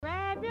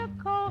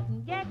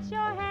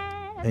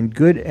And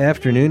good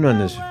afternoon on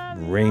this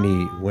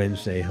rainy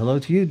Wednesday. Hello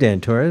to you, Dan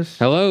Torres.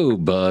 Hello,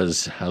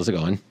 Buzz. How's it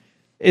going?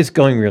 It's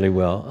going really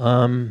well.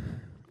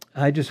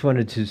 I just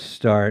wanted to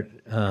start.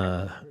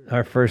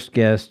 Our first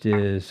guest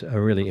is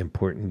a really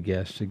important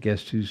guest, a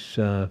guest who's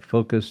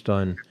focused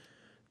on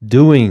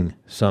doing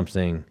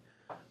something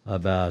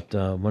about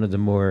one of the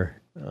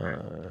more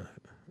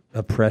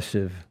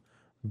oppressive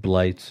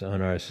blights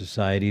on our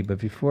society. But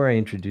before I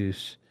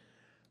introduce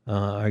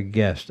our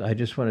guest, I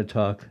just want to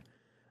talk.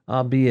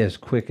 I'll be as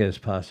quick as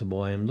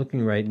possible. I am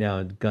looking right now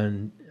at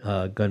gun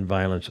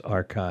violence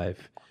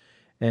archive,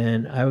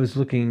 and I was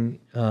looking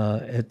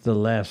at the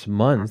last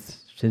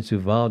month since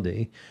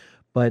Uvalde,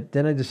 but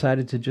then I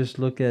decided to just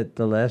look at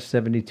the last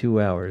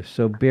 72 hours.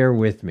 So bear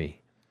with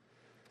me.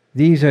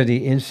 These are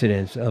the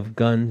incidents of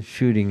gun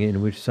shooting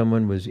in which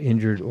someone was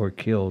injured or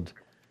killed,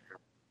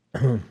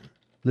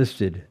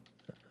 listed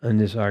in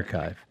this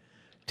archive.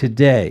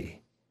 Today,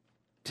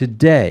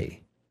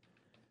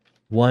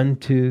 one,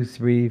 two,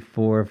 three,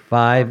 four,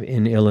 five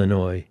in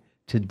Illinois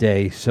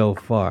today so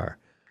far.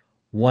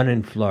 One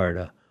in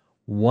Florida,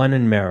 one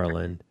in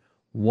Maryland,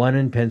 one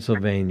in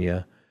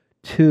Pennsylvania,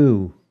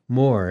 two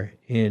more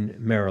in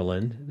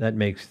Maryland. That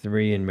makes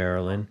three in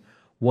Maryland,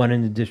 one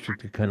in the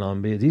District of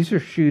Columbia. These are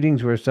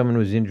shootings where someone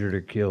was injured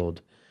or killed.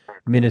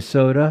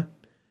 Minnesota,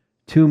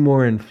 two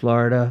more in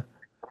Florida,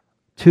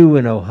 two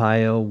in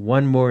Ohio,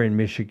 one more in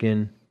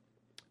Michigan.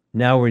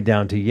 Now we're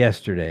down to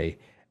yesterday,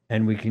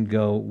 and we can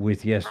go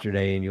with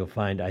yesterday, and you'll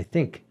find, I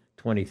think,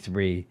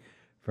 23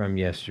 from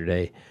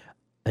yesterday.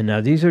 And now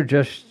these are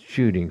just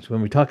shootings.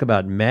 When we talk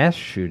about mass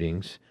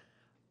shootings,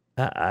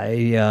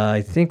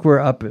 I think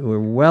we're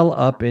well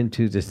up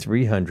into the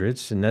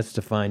 300s, and that's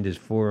defined as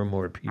four or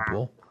more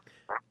people.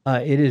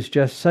 It is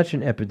just such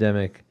an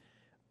epidemic.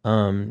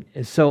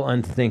 It's so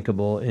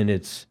unthinkable in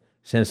its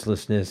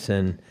senselessness,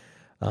 and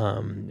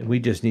we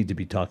just need to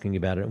be talking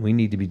about it. We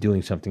need to be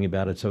doing something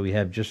about it. So we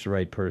have just the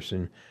right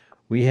person.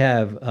 We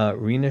have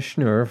Rena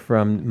Schnur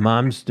from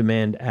Moms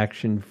Demand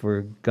Action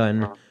for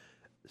Gun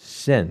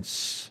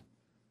Sense,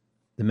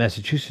 the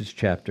Massachusetts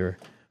chapter,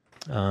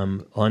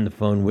 on the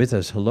phone with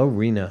us. Hello,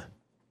 Rena.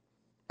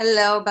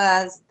 Hello,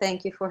 Buzz.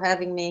 Thank you for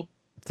having me.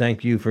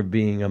 Thank you for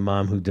being a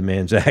mom who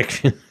demands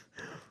action.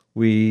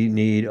 We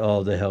need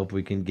all the help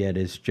we can get.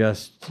 It's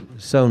just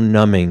so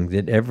numbing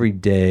that every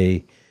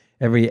day,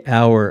 every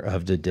hour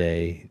of the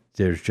day,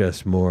 there's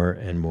just more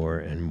and more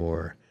and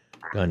more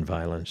gun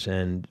violence.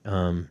 And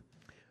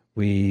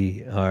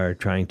we are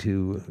trying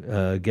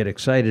to get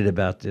excited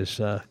about this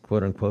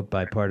quote unquote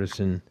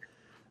bipartisan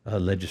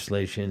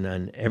legislation.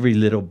 And every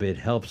little bit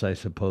helps, I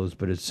suppose,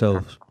 but it's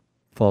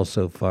falls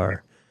so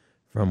far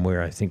from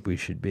where I think we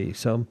should be.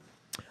 So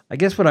I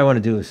guess what I want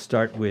to do is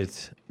start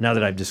with, now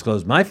that I've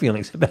disclosed my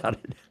feelings about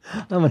it,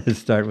 I'm going to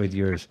start with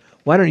yours.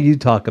 Why don't you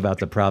talk about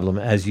the problem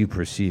as you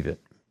perceive it?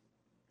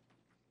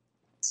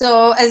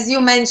 So, as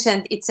you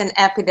mentioned, it's an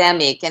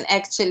epidemic. And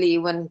actually,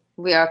 when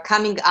we are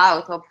coming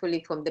out,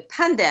 hopefully, from the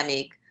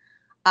pandemic,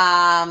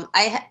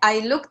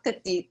 I looked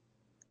at the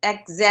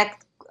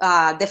exact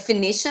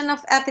definition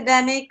of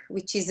epidemic,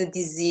 which is a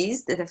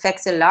disease that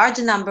affects a large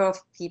number of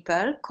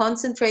people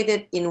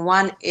concentrated in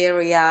one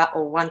area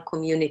or one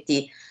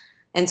community.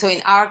 And so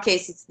in our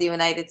case, it's the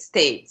United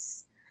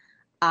States.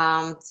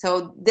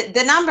 So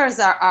the numbers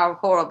are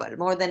horrible.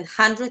 More than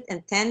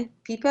 110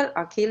 people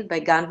are killed by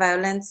gun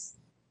violence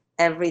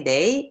every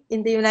day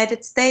in the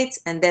United States.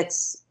 And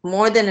that's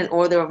more than an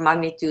order of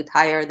magnitude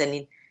higher than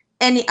in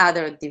any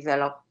other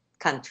developed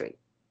country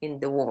in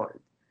the world.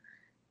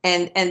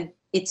 And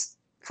it's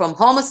from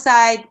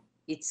homicide,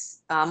 it's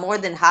more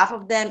than half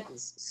of them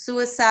is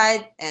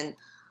suicide, and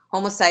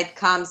homicide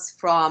comes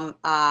from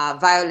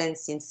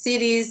violence in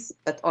cities,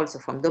 but also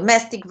from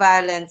domestic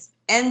violence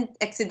and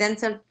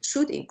accidental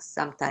shootings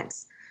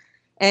sometimes.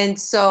 And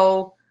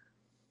so,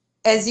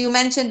 as you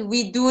mentioned,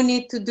 we do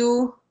need to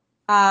do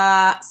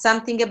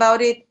something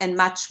about it and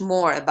much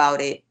more about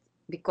it,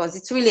 because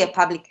it's really a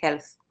public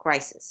health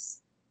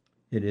crisis.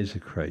 It is a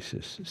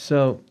crisis.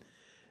 So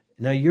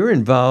now you're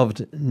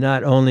involved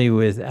not only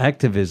with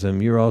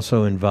activism, you're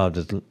also involved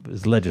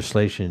with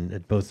legislation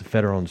at both the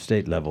federal and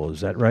state level.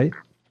 Is that right?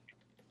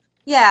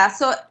 Yeah,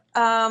 so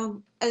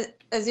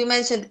as you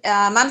mentioned,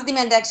 Moms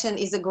Demand Action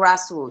is a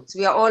grassroots.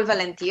 We are all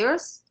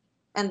volunteers,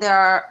 and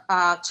there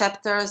are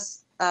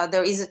chapters.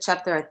 There is a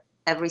chapter at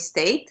every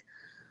state.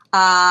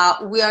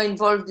 We are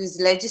involved with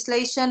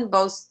legislation,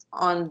 both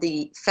on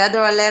the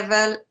federal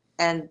level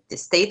and the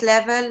state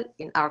level,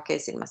 in our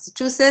case in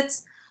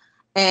Massachusetts,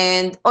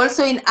 and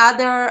also in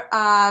other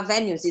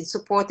venues, in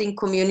supporting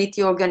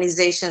community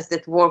organizations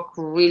that work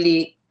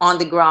really on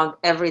the ground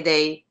every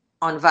day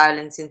on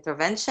violence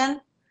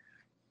intervention.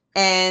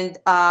 And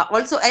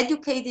also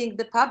educating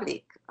the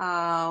public.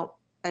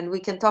 And we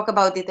can talk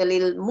about it a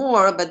little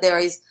more, but there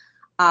is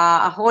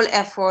a whole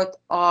effort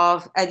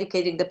of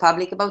educating the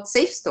public about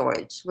safe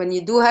storage. When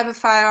you do have a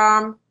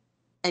firearm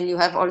and you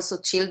have also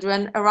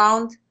children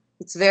around,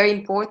 it's very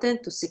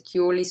important to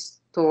securely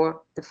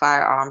store the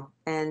firearm.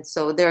 And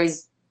so there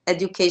is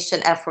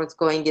education efforts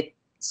going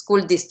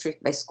school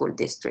district by school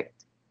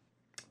district.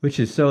 Which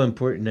is so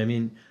important. I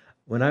mean,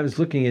 when I was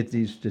looking at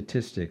these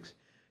statistics,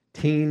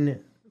 these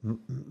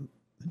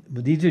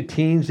are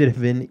teens that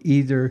have been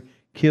either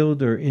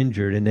killed or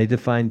injured, and they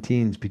define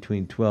teens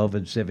between 12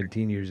 and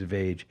 17 years of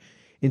age.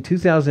 In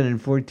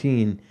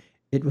 2014,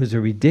 it was a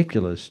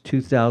ridiculous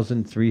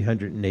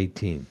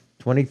 2,318,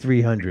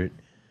 2,300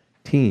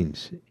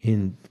 teens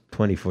in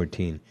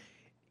 2014.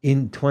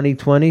 In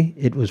 2020,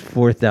 it was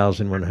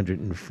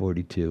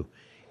 4,142.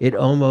 It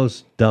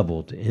almost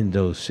doubled in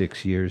those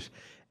 6 years.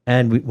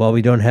 And while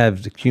we don't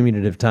have the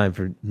cumulative time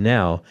for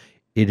now,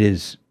 it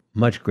is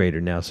much greater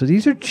now. So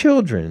these are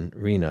children,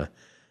 Rena,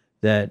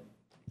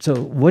 so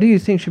what do you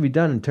think should be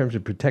done in terms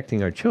of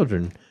protecting our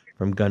children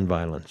from gun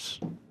violence?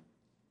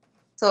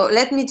 So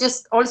let me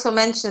just also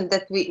mention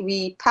that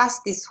we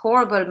passed this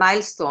horrible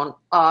milestone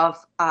of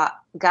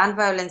gun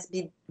violence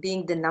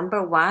being the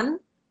number one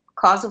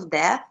cause of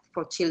death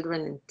for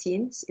children and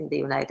teens in the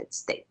United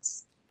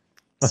States.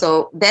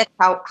 So that's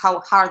how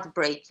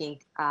heartbreaking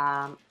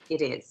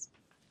it is.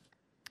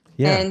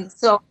 Yeah. And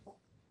so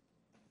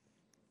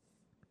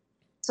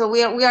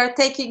we are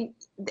taking,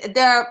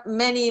 there are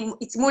many,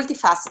 it's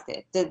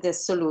multifaceted, the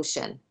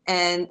solution.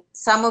 And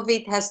some of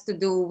it has to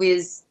do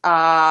with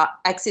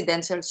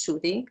accidental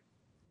shooting.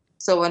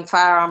 So when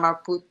firearms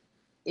are put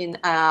in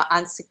an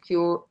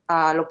unsecure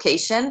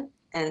location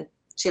and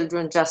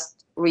children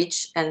just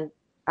reach and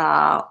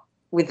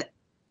with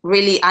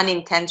really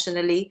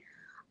unintentionally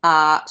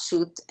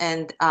shoot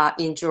and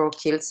injure or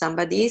kill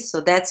somebody.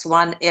 So that's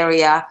one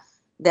area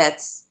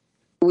that's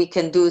we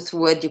can do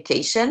through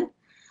education.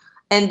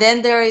 And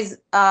then there is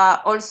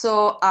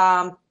also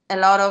a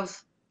lot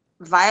of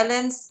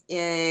violence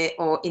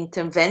or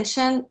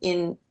intervention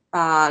in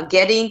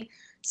getting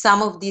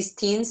some of these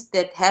teens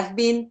that have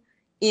been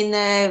in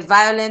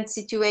violent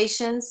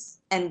situations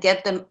and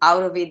get them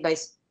out of it by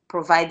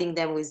providing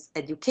them with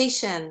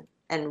education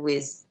and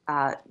with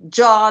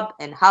job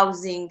and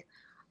housing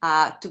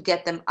to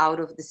get them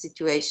out of the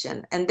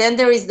situation. And then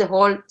there is the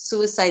whole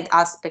suicide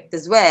aspect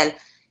as well.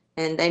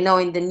 And I know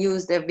in the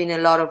news there have been a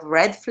lot of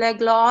red flag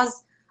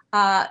laws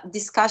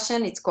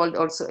discussion. It's called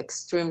also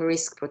extreme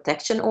risk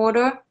protection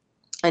order.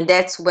 And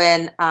that's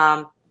when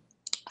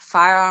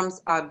firearms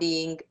are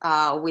being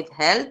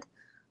withheld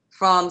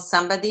from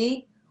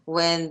somebody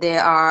when they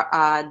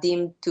are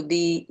deemed to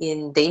be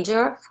in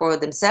danger for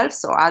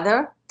themselves or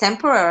other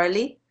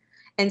temporarily.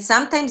 And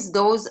sometimes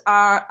those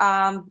are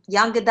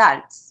young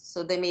adults.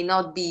 So they may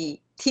not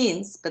be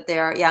teens, but they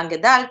are young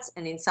adults.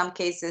 And in some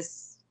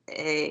cases,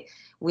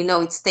 we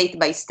know it's state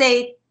by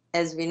state.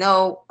 As we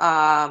know,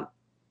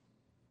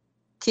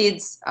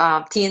 teens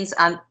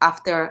and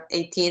after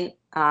 18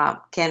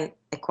 can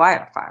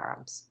acquire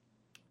firearms.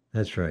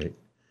 That's right.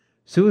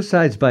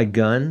 Suicides by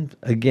gun,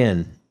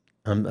 again,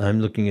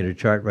 I'm looking at a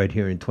chart right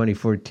here in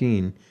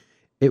 2014.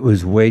 It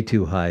was way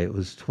too high. It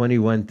was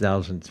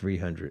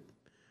 21,300.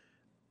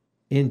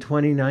 In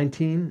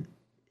 2019,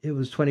 it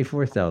was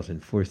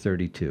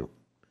 24,432.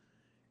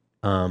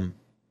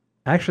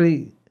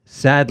 Actually,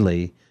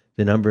 sadly,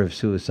 the number of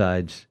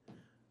suicides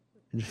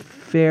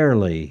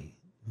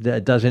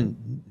that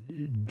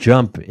doesn't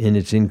jump in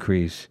its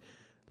increase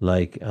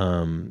like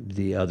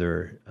the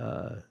other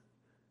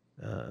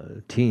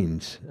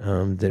teens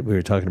that we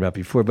were talking about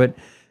before. But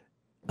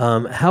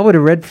how would a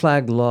red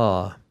flag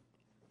law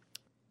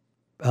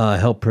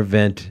help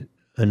prevent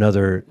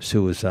another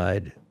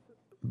suicide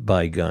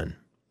by gun?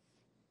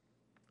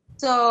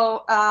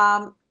 So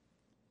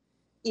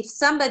if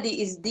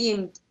somebody is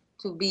deemed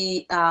to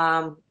be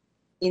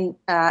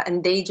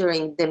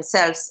endangering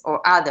themselves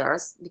or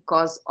others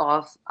because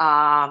of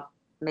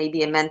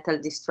maybe a mental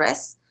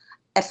distress,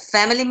 a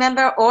family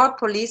member or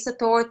police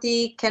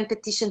authority can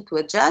petition to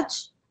a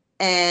judge,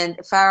 and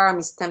a firearm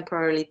is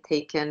temporarily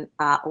taken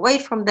away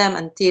from them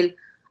until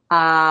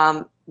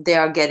they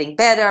are getting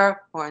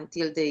better or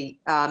until the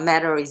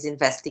matter is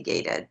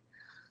investigated.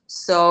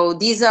 So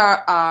these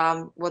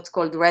are what's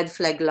called red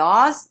flag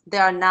laws. They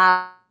are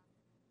now,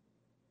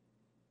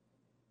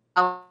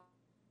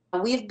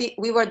 we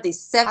were the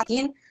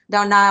 17, there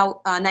are now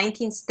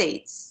 19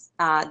 states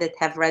that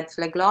have red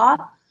flag law.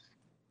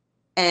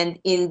 And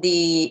in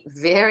the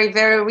very,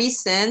 very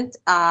recent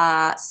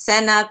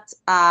Senate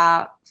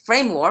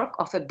framework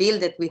of a bill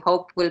that we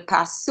hope will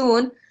pass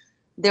soon,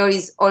 there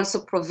is also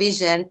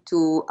provision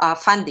to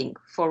funding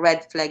for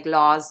red flag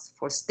laws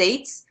for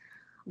states.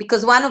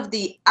 Because one of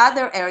the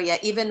other area,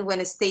 even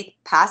when a state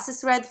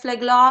passes red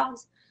flag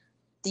laws,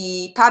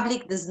 the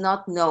public does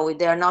not know,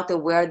 they are not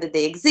aware that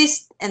they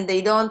exist, and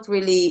they don't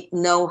really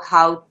know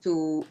how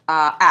to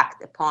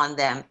act upon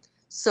them.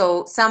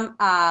 So some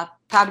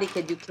public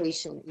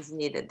education is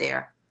needed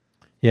there.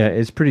 Yeah,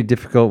 it's pretty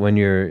difficult when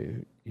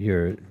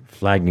you're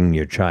flagging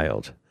your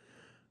child,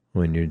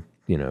 when you're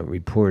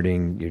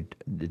reporting you're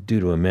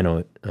due to a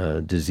mental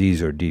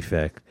disease or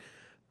defect,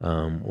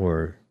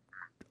 or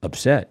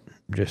upset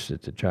just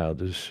that the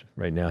child is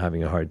right now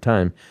having a hard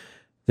time,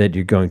 that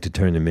you're going to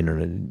turn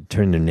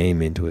their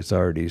name into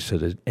authorities so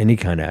that any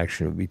kind of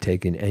action would be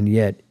taken, and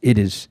yet it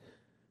is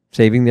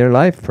saving their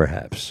life,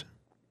 perhaps.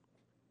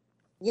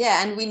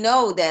 Yeah, and we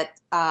know that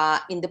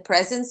in the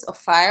presence of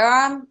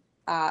firearm,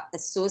 a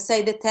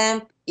suicide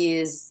attempt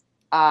is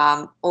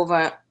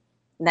over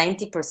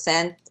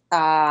 90%,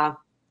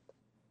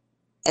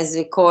 as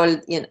we call,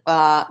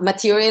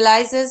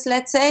 materializes,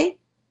 let's say.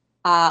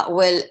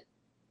 Well,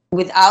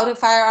 without a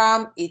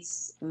firearm,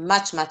 it's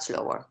much, much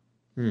lower.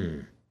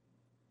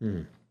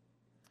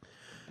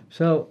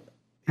 So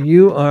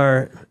you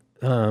are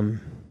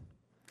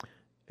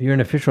you're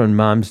an official in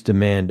Moms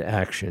Demand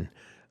Action.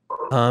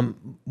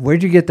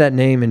 Where'd you get that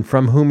name, and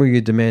from whom are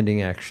you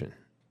demanding action?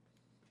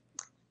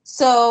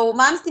 So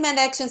Moms Demand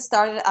Action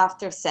started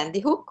after Sandy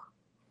Hook,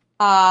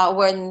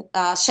 when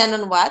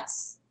Shannon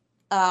Watts,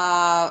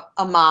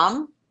 a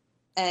mom,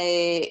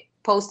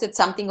 posted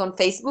something on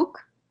Facebook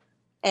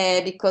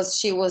because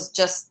she was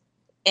just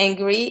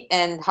angry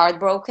and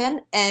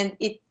heartbroken, and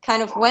it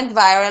kind of went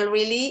viral,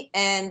 really,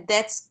 and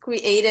that's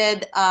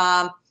created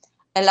a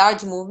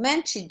large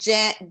movement. She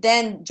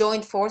then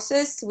joined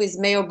forces with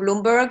Mayor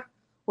Bloomberg,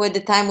 who at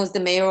the time was the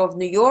mayor of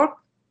New York,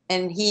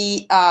 and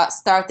he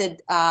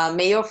started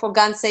Mayor for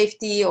Gun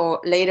Safety, or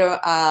later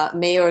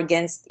Mayor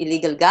Against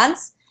Illegal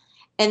Guns.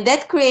 And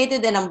that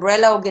created an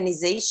umbrella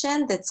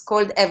organization that's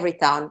called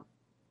Everytown.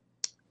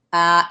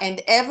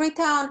 And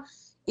Everytown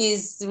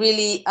is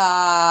really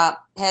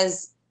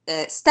has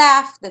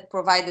staff that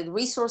provided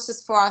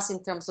resources for us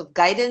in terms of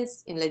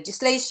guidance in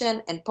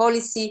legislation and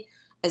policy,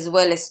 as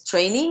well as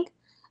training.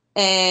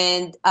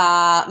 And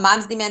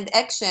Moms Demand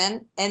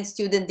Action and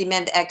Student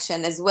Demand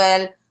Action as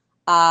well,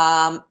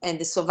 and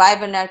the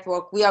Survivor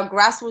Network, we are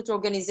grassroots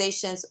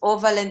organizations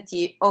of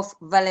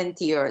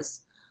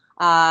volunteers.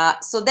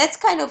 So that's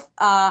kind of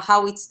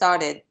how it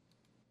started.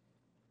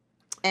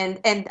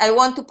 And I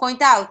want to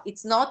point out,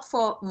 it's not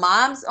for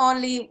moms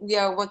only. We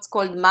are what's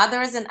called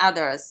mothers and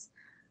others.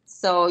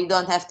 So you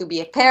don't have to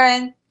be a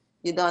parent.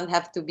 You don't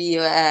have to be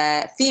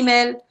a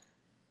female.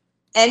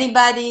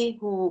 Anybody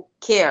who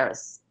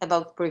cares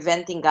about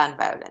preventing gun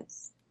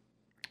violence.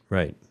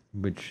 Right,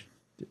 which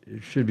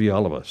should be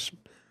all of us.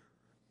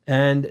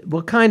 And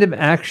what kind of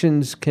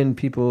actions can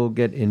people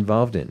get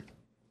involved in?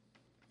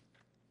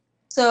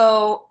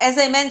 So, as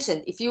I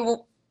mentioned, if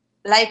you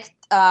like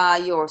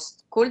your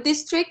school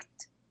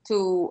district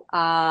to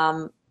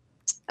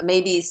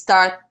maybe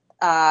start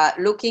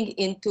looking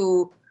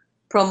into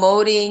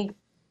promoting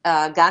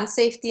gun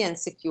safety and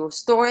secure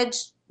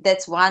storage,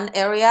 that's one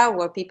area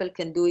where people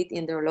can do it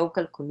in their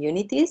local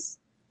communities.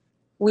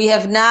 We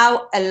have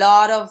now a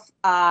lot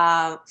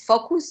of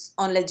focus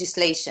on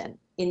legislation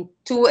in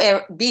two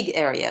big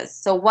areas.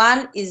 So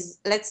one is,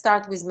 let's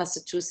start with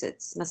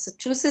Massachusetts.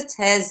 Massachusetts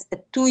has a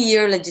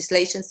 2-year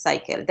legislation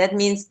cycle. That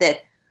means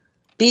that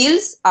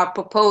bills are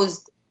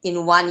proposed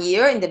in 1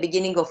 year, in the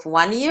beginning of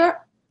 1 year,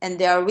 and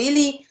they are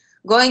really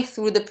going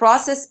through the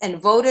process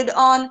and voted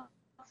on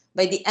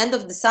by the end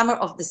of the summer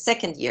of the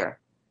second year.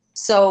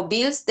 So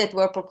bills that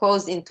were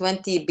proposed in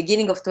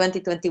beginning of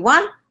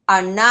 2021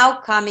 are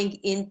now coming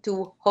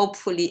into,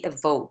 hopefully, a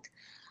vote.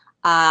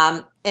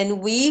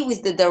 And we,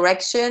 with the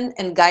direction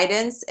and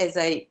guidance, as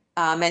I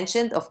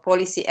mentioned, of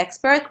policy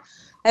experts,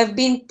 have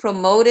been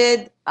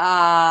promoted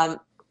quite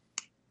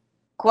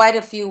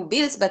a few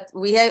bills, but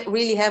we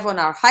really have on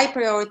our high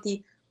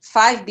priority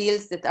 5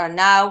 bills that are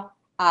now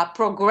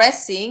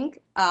progressing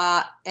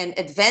and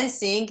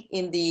advancing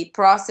in the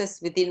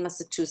process within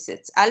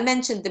Massachusetts. I'll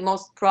mention the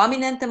most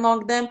prominent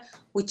among them,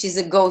 which is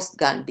a ghost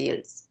gun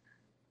bills.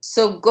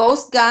 So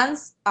ghost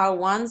guns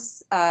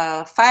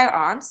are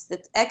firearms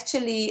that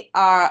actually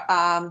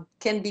are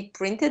can be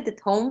printed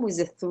at home with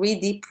a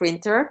 3D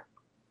printer,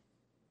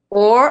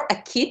 or a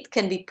kit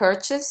can be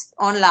purchased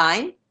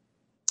online.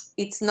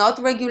 It's not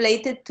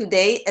regulated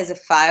today as a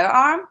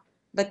firearm,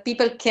 but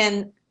people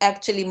can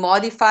actually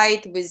modify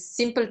it with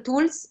simple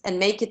tools and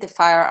make it a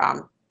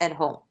firearm at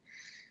home.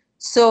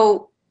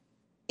 So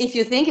if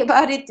you think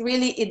about it,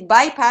 really, it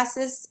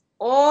bypasses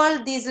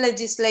all these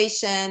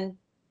legislation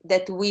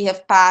that we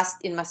have passed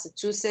in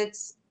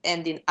Massachusetts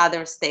and in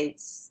other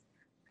states.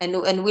 And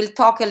we'll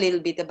talk a little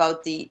bit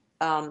about the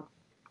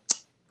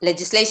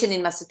legislation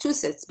in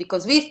Massachusetts,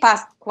 because we've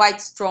passed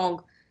quite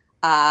strong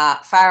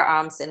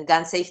firearms and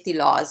gun safety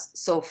laws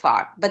so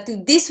far. But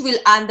this will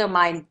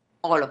undermine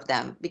all of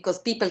them, because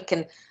people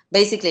can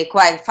basically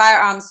acquire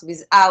firearms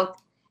without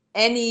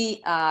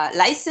any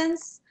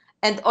license.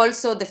 And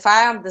also the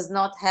firearm does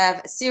not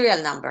have a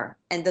serial number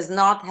and does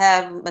not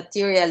have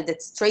material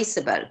that's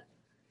traceable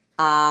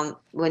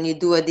when you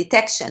do a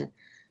detection.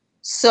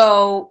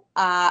 So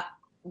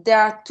there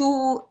are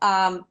 2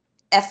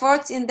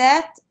 efforts in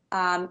that.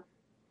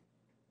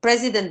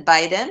 President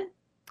Biden.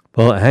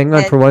 Well, hang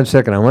on for 1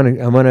 second.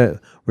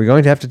 We're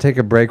going to have to take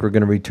a break. We're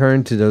going to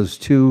return to those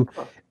 2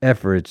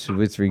 efforts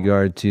with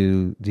regard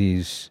to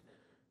these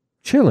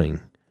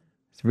chilling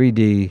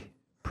 3D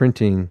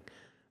printing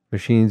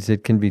machines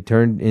that can be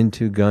turned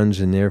into guns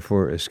and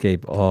therefore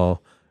escape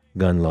all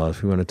gun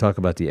laws. We want to talk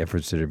about the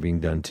efforts that are being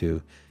done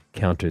to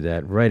counter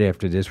that right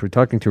after this. We're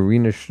talking to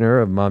Rena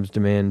Schnur of Moms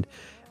Demand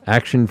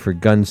Action for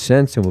Gun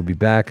Sense, and we'll be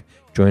back.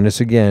 Join us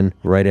again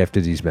right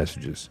after these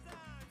messages.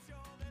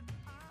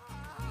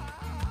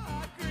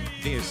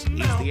 This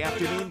is the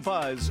Afternoon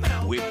Buzz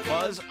with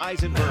Buzz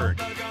Eisenberg,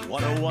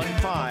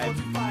 101.5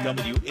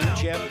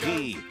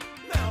 WHMP.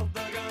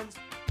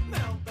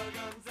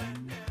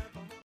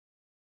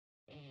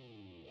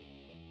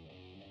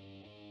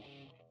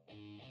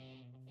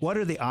 What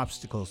are the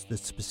obstacles that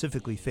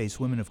specifically face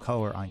women of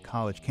color on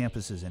college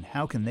campuses, and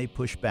how can they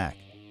push back?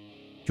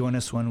 Join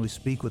us when we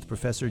speak with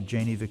Professor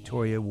Janie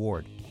Victoria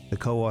Ward, the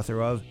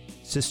co-author of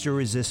Sister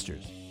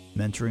Resistors,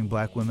 Mentoring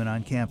Black Women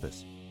on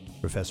Campus.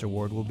 Professor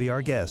Ward will be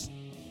our guest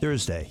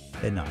Thursday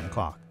at 9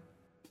 o'clock.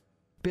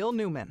 Bill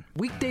Newman,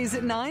 weekdays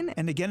at 9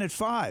 And again at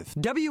 5.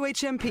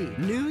 WHMP,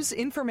 news,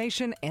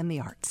 information, and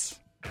the arts.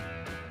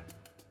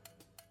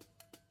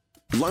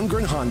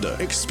 Lundgren Honda.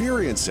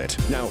 Experience it.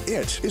 Now,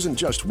 it isn't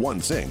just one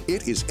thing.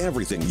 It is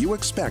everything you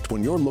expect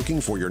when you're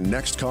looking for your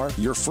next car,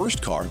 your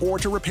first car, or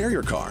to repair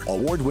your car.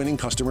 Award-winning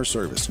customer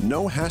service,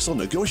 no hassle,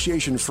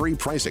 negotiation-free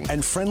pricing,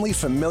 and friendly,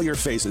 familiar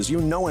faces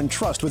you know and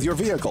trust with your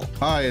vehicle.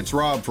 Hi, it's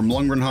Rob from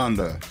Lundgren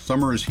Honda.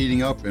 Summer is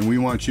heating up, and we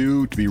want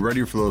you to be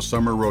ready for those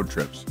summer road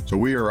trips. So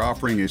we are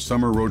offering a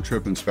summer road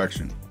trip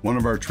inspection. One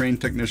of our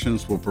trained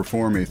technicians will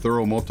perform a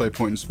thorough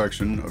multi-point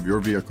inspection of your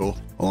vehicle,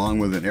 along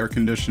with an air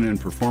conditioning and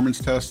performance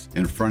test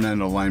and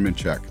front-end alignment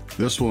check.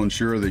 This will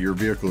ensure that your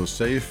vehicle is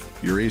safe,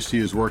 your AC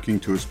is working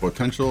to its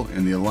potential,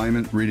 and the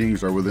alignment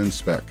readings are within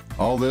spec.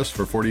 All this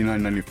for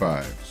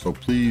 $49.95. So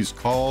please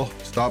call,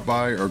 stop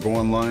by, or go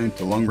online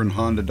to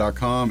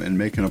LundgrenHonda.com and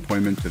make an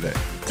appointment today.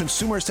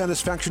 Consumer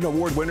Satisfaction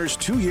Award winners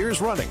 2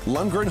 years running.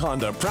 Lundgren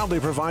Honda proudly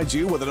provides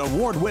you with an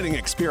award-winning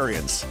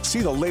experience. See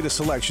the latest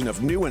selection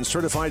of new and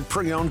certified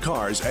pre-owned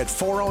cars at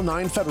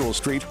 409 Federal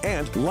Street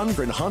and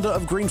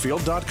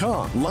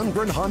LundgrenHondaofGreenfield.com.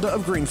 Lundgren Honda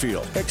of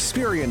Greenfield.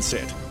 Experience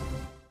it.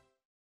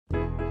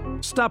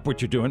 Stop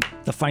what you're doing.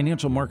 The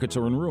financial markets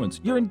are in ruins.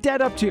 You're in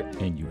debt up to your...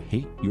 and you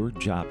hate your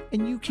job.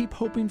 And you keep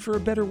hoping for a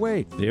better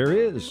way. There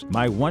is.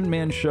 My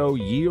one-man show,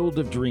 Yield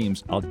of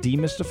Dreams. I'll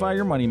demystify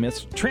your money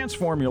myths,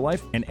 transform your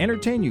life, and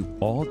entertain you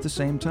all at the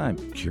same time.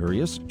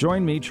 Curious?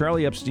 Join me,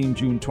 Charlie Epstein,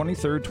 June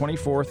 23rd,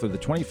 24th, or the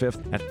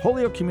 25th at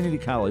Holyoke Community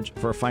College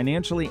for a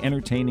financially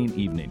entertaining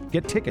evening.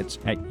 Get tickets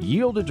at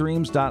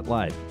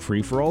yieldofdreams.live.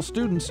 Free for all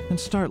students, and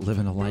start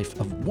living a life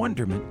of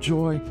wonderment,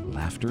 joy,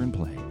 laughter, and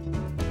play.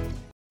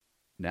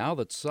 Now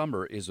that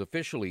summer is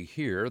officially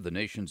here, the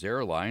nation's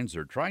airlines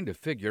are trying to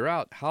figure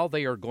out how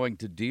they are going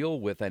to deal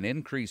with an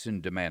increase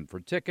in demand for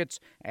tickets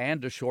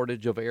and a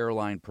shortage of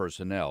airline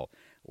personnel.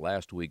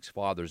 Last week's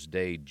Father's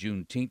Day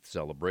Juneteenth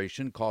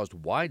celebration caused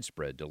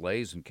widespread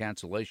delays and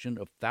cancellation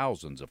of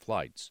thousands of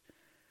flights.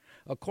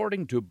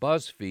 According to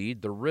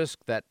BuzzFeed, the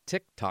risk that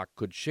TikTok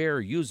could share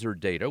user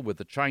data with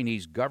the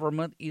Chinese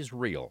government is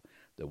real.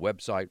 The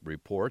website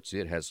reports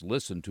it has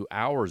listened to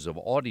hours of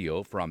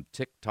audio from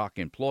TikTok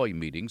employee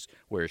meetings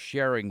where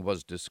sharing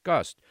was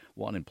discussed.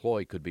 One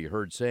employee could be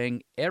heard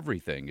saying,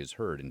 "Everything is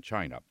heard in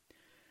China."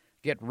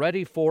 Get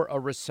ready for a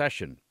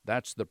recession.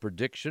 That's the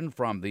prediction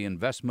from the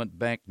investment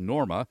bank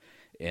Norma.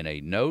 In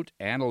a note,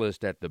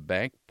 analysts at the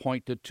bank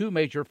point to two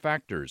major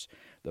factors.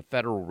 The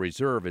Federal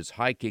Reserve is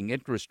hiking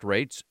interest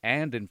rates,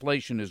 and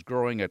inflation is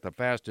growing at the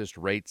fastest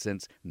rate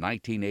since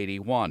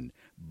 1981.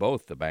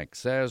 Both, the bank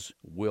says,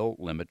 will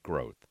limit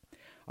growth.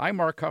 I'm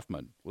Mark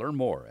Huffman. Learn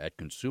more at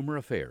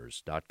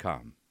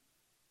consumeraffairs.com.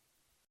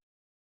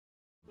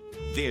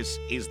 This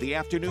is the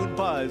Afternoon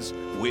Buzz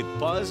with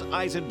Buzz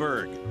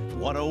Eisenberg,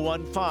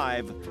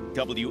 101.5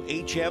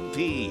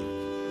 WHMP.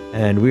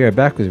 And we are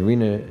back with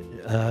Rena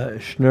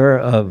Schnur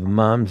of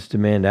Moms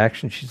Demand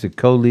Action. She's a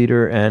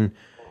co-leader, and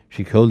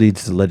she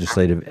co-leads the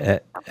legislative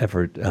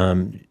effort,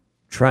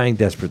 trying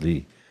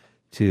desperately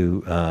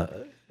to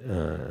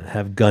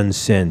have gun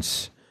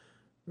sense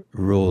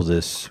rule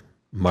this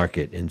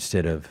market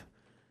instead of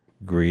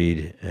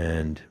greed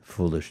and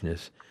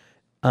foolishness.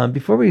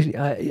 Before we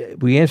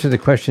answer the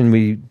question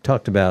we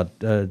talked about,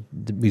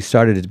 we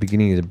started at the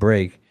beginning of the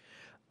break,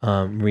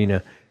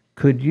 Rena,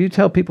 could you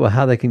tell people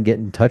how they can get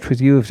in touch with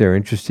you if they're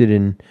interested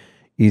in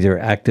either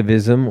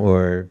activism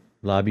or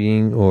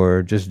lobbying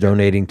or just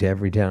donating to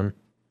Everytown?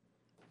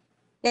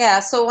 Yeah,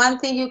 so one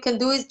thing you can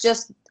do is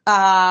just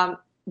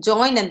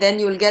join, and then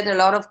you'll get a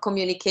lot of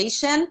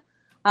communication.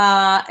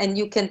 And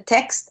you can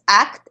text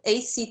ACT,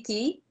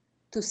 A-C-T,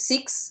 to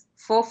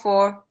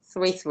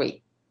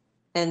 64433.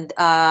 And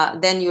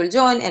then you'll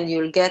join and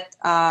you'll get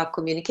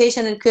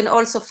communication. And you can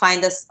also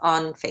find us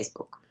on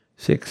Facebook.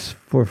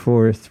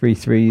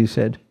 64433, you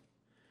said?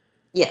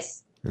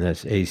 Yes. And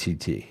that's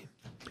ACT.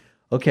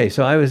 Okay,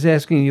 so I was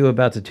asking you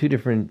about the two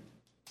different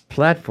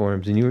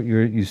platforms, and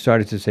you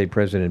started to say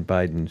President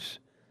Biden's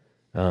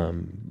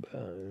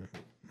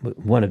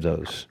one of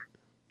those.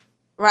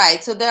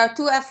 Right. So there are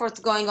two efforts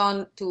going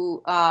on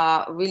to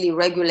really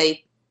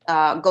regulate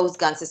ghost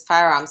guns as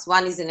firearms.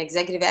 One is an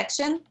executive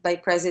action by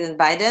President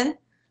Biden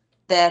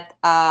that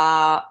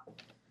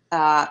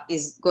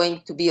is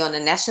going to be on a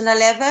national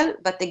level.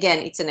 But again,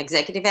 it's an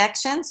executive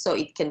action, so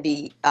it can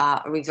be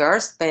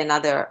reversed by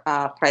another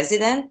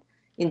president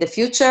in the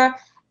future.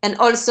 And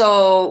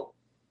also,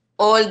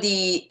 all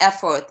the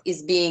effort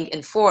is being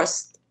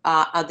enforced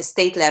at the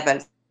state level.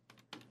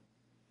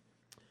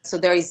 So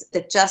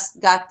that just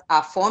got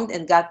formed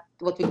and got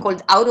what we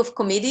called out of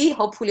committee,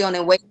 hopefully on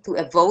a way to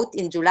a vote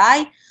in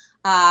July,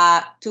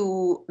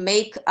 to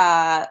make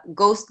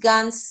ghost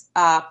guns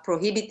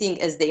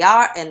prohibiting as they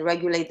are and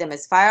regulate them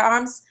as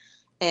firearms.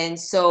 And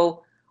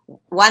so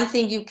one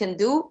thing you can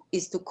do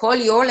is to call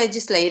your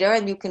legislator,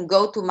 and you can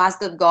go to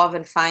mass.gov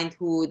and find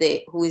who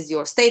is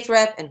your state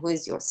rep and who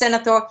is your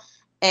senator,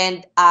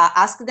 and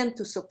ask them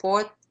to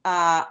support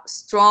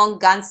strong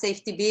gun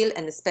safety bill,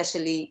 and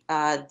especially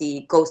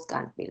the ghost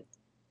gun bill.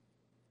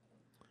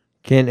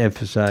 Can't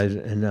emphasize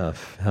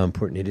enough how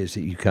important it is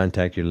that you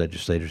contact your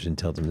legislators and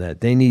tell them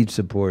that. They need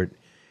support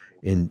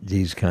in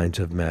these kinds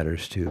of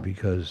matters too,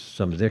 because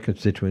some of their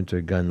constituents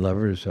are gun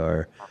lovers,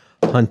 are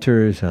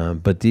hunters,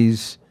 but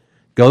these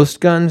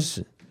ghost guns,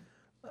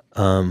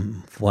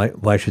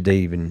 why should they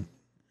even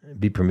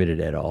be permitted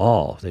at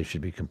all? They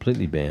should be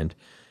completely banned.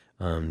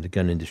 The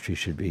gun industry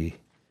should be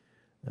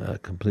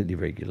completely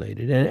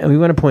regulated. And we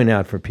want to point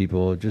out for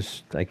people,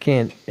 I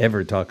can't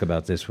ever talk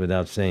about this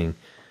without saying,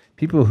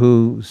 people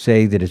who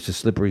say that it's a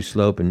slippery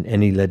slope and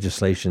any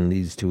legislation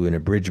leads to an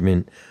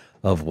abridgment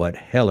of what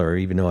Heller,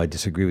 even though I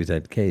disagree with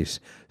that case,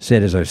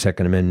 said as our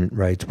Second Amendment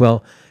rights.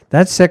 Well,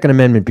 that Second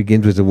Amendment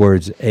begins with the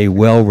words, a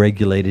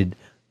well-regulated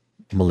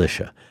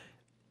militia.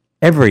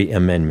 Every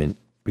amendment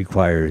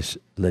requires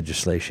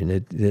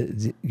legislation.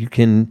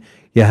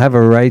 You have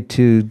a right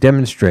to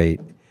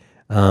demonstrate,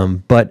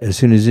 but as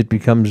soon as it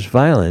becomes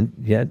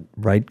violent, that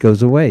right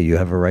goes away. You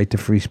have a right to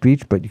free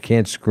speech, but you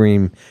can't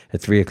scream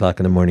at 3 o'clock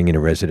in the morning in a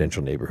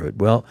residential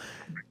neighborhood. Well,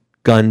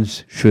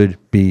 guns should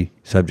be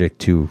subject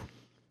to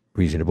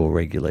reasonable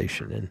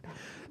regulation. And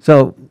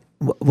so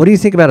what do you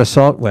think about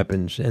assault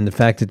weapons and the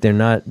fact that they're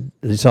not,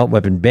 the assault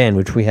weapon ban,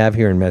 which we have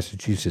here in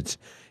Massachusetts,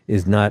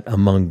 is not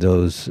among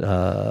those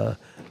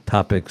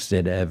topics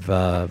that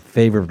have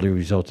favorably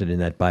resulted in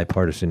that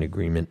bipartisan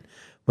agreement?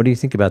 What do you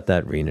think about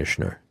that, Rena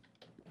Schnur?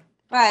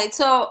 Right.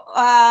 So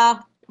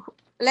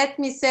let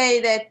me say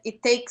that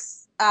it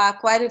takes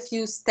quite a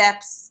few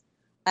steps,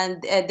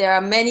 and there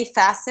are many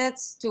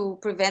facets to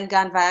prevent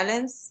gun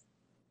violence.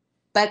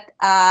 But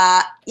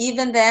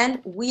even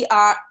then, we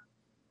are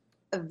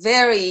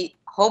very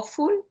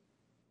hopeful,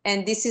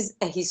 and this is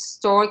a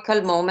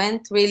historical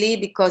moment, really,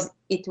 because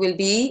it will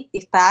be,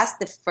 if passed,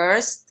 the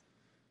first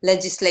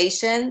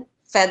legislation,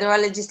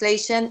 federal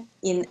legislation,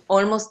 in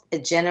almost a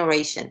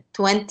generation,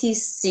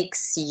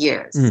 26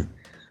 years.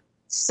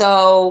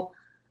 So,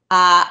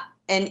 and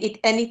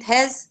it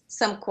has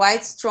some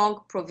quite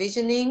strong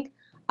provisioning.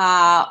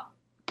 One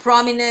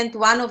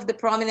of the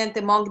prominent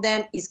among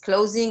them is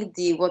closing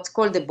what's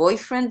called the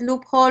boyfriend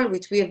loophole,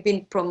 which we have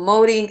been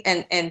promoting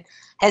and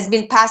has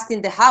been passed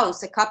in the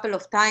House a couple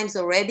of times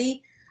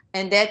already.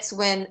 And that's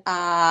when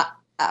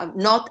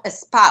not a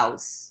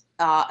spouse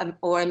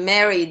or a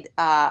married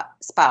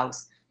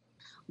spouse,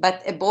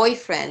 but a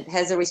boyfriend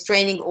has a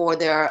restraining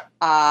order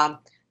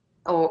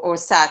or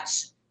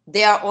such.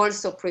 They are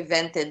also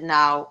prevented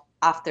now,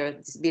 after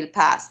this bill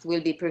passed,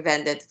 will be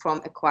prevented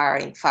from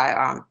acquiring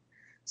firearm.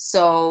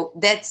 So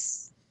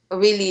that's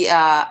really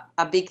a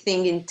big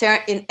thing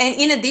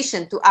in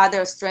addition to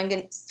other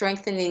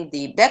strengthening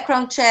the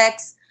background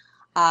checks,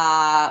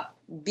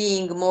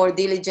 being more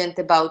diligent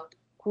about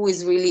who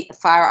is really a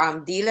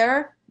firearm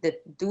dealer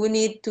that do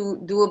need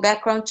to do a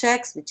background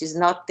checks, which is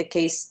not the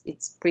case.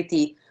 It's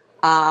pretty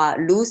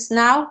loose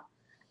now.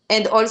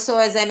 And also,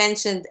 as I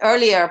mentioned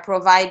earlier,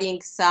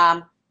 providing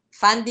some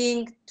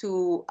funding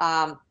to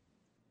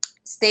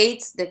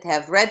states that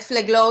have red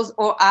flag laws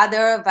or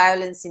other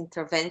violence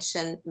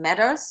intervention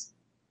matters,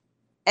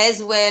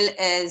 as well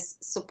as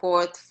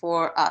support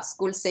for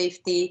school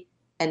safety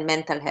and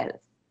mental health.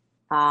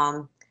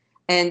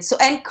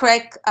 And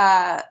crack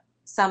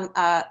some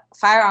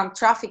firearm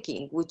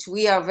trafficking, which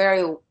we are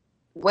very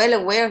well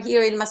aware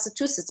here in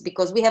Massachusetts,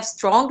 because we have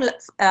strong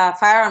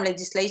firearm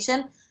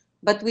legislation,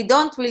 but we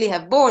don't really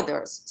have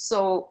borders.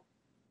 So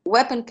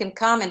weapon can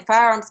come and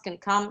firearms can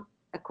come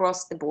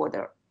across the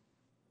border.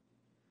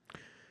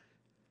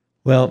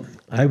 Well,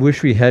 I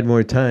wish we had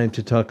more time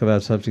to talk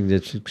about something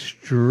that's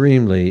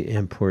extremely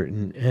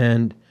important,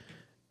 and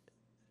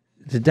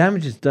the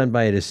damage that's done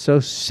by it is so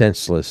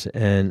senseless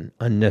and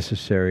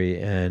unnecessary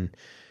and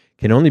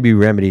can only be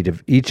remedied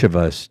if each of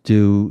us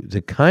do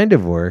the kind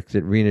of work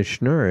that Rena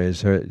Schnur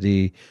is,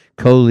 the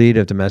co-lead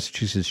of the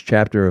Massachusetts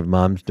chapter of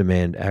Moms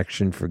Demand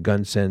Action for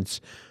Gun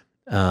Sense,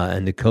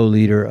 and the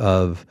co-leader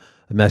of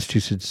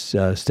Massachusetts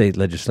state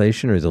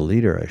legislation, or the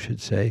leader, I should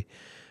say,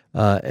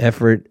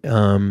 effort.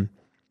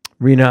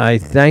 Rena, I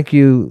thank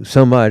you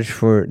so much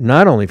for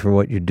not only for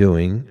what you're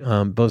doing,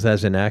 both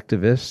as an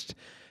activist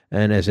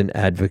and as an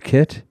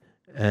advocate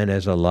and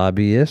as a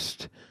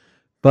lobbyist,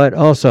 but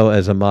also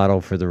as a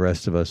model for the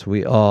rest of us.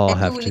 We all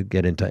have to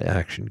get into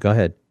action. Go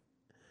ahead.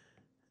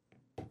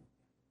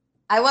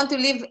 I want to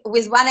leave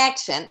with one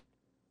action.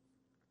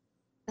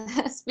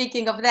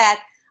 Speaking of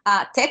that,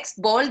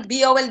 text BOLD,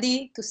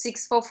 B-O-L-D, to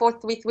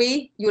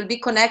 64433. You'll be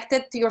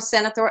connected to your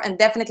senator, and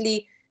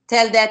definitely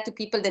tell that to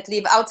people that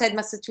live outside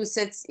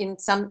Massachusetts. In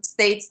some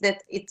states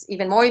that it's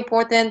even more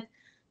important.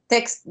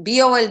 text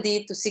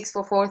BOLD to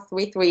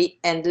 64433,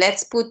 and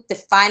let's put the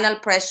final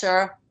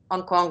pressure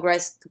on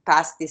Congress to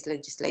pass this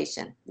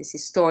legislation, this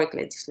historic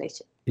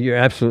legislation. You're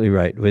absolutely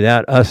right.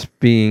 Without us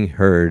being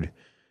heard,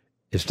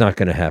 it's not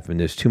going to happen.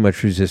 There's too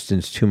much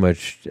resistance, too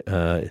much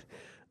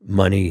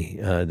money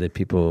that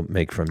people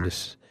make from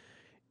this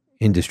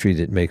industry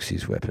that makes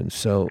these weapons.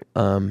 So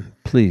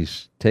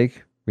please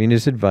take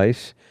Rena's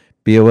advice,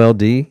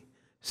 BOLD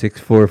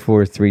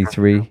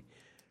 64433.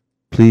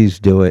 Please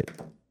do it.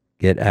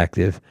 Get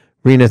active.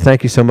 Rena,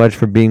 thank you so much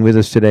for being with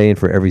us today and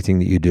for everything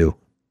that you do.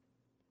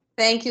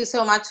 Thank you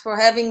so much for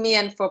having me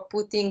and for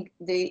putting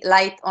the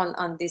light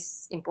on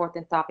this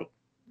important topic.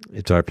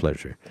 It's our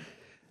pleasure.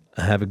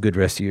 Have a good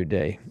rest of your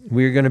day.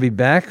 We're going to be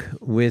back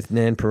with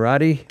Nan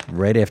Parati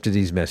right after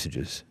these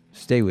messages.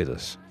 Stay with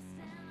us.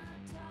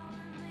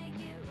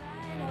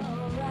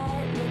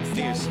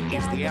 This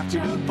is the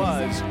Afternoon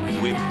Buzz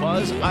with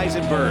Buzz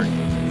Eisenberg,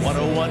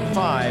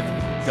 101.5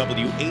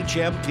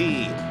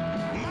 WHMP.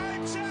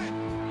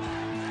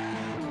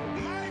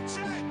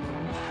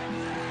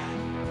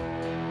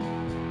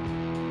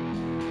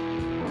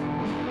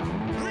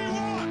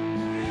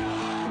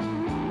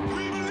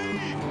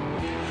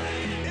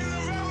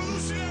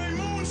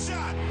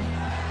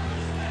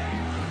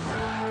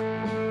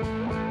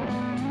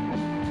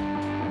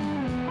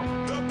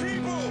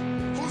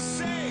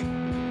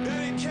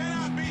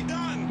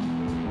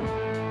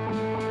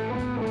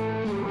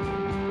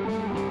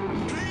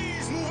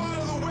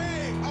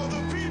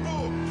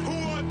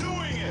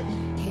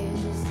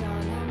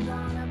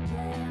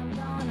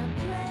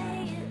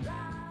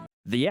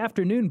 The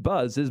Afternoon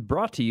Buzz is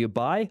brought to you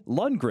by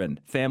Lundgren,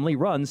 family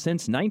run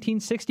since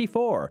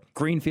 1964.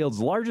 Greenfield's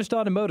largest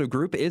automotive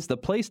group is the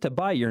place to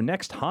buy your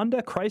next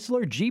Honda,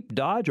 Chrysler, Jeep,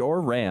 Dodge,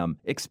 or Ram.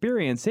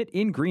 Experience it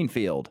in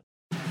Greenfield.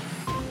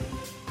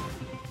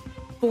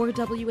 For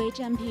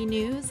WHMP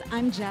News,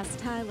 I'm Jess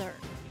Tyler.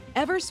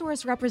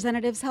 Eversource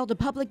representatives held a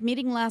public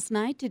meeting last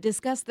night to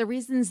discuss the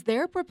reasons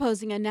they're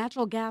proposing a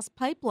natural gas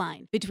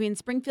pipeline between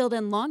Springfield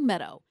and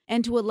Longmeadow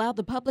and to allow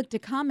the public to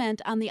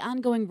comment on the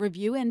ongoing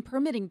review and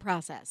permitting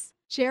process.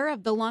 Chair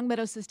of the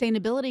Longmeadow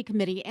Sustainability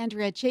Committee,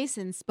 Andrea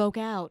Chasin, spoke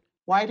out.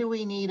 Why do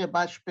we need a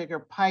much bigger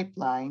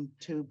pipeline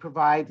to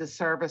provide the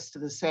service to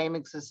the same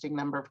existing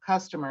number of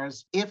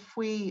customers? If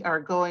we are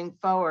going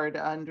forward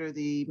under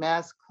the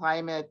mass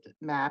climate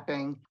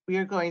mapping, we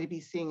are going to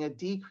be seeing a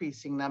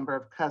decreasing number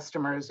of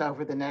customers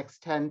over the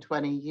next 10,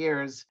 20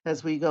 years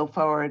as we go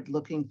forward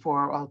looking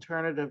for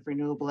alternative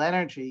renewable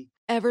energy.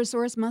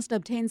 Eversource must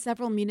obtain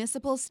several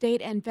municipal,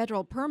 state, and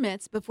federal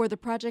permits before the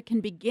project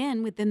can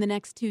begin within the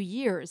next 2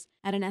 years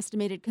at an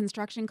estimated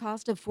construction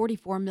cost of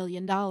 $44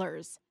 million.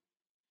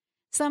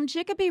 Some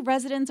Chicopee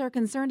residents are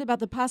concerned about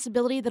the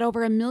possibility that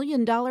over $1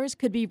 million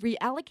could be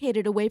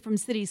reallocated away from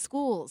city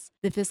schools.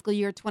 The fiscal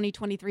year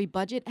 2023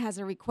 budget has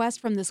a request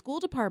from the school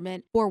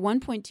department for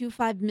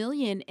 $1.25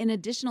 million in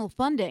additional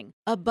funding,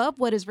 above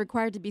what is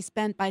required to be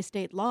spent by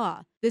state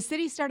law. The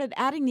city started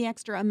adding the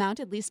extra amount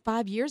at least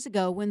 5 years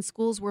ago when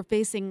schools were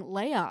facing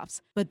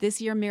layoffs, but this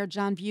year Mayor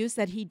John View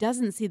said he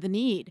doesn't see the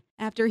need.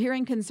 After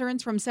hearing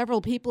concerns from several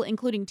people,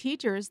 including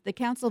teachers, the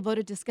council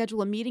voted to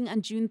schedule a meeting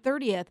on June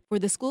 30th for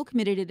the school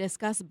committee to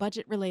discuss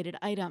budget-related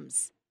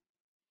items.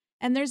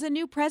 And there's a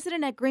new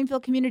president at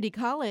Greenfield Community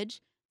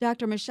College.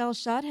 Dr. Michelle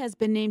Schutt has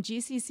been named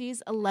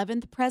GCC's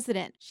 11th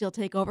president. She'll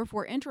take over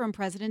for interim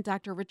president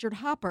Dr. Richard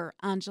Hopper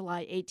on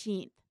July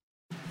 18th.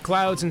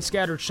 Clouds and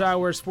scattered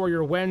showers for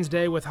your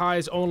Wednesday with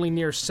highs only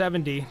near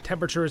 70.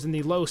 Temperatures in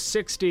the low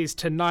 60s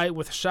tonight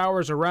with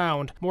showers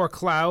around. More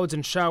clouds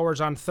and showers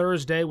on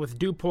Thursday with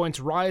dew points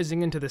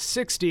rising into the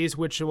 60s,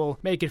 which will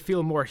make it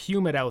feel more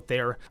humid out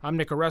there. I'm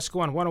Nick Oresco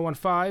on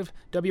 101.5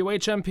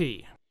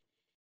 WHMP.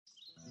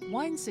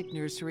 Weinsick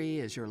Nursery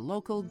is your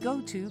local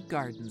go-to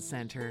garden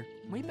center.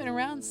 We've been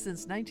around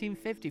since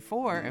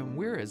 1954 and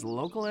we're as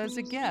local as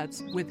it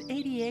gets with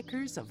 80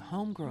 acres of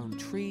homegrown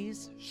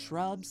trees,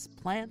 shrubs,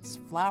 plants,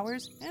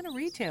 flowers, and a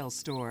retail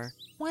store.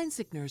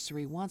 Weinsick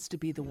Nursery wants to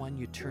be the one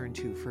you turn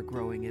to for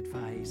growing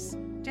advice,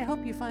 to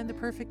help you find the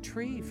perfect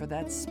tree for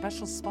that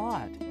special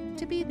spot,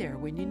 to be there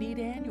when you need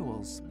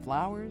annuals,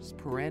 flowers,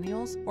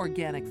 perennials,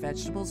 organic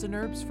vegetables, and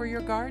herbs for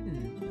your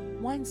garden.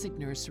 Weinsick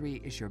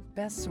Nursery is your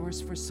best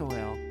source for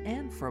soil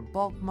and for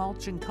bulk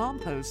mulch and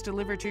compost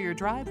delivered to your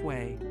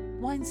driveway.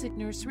 Weinsick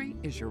Nursery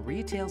is your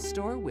retail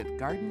store with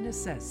garden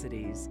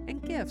necessities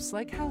and gifts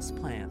like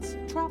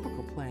houseplants,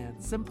 tropical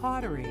plants, and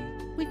pottery.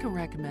 We can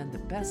recommend the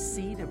best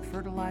seed and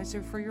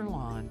fertilizer for your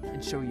lawn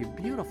and show you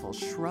beautiful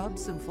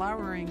shrubs and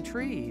flowering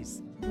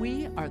trees.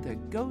 We are the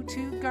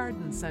go-to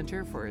garden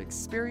center for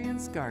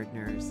experienced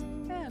gardeners.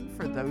 And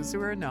for those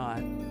who are not,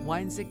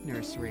 Weinsick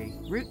Nursery,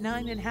 Route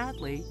 9 in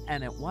Hadley,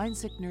 and at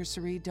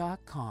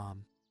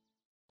WeinsickNursery.com.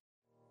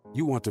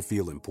 You want to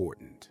feel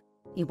important.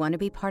 You want to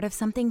be part of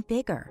something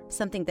bigger,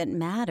 something that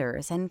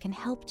matters and can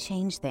help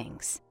change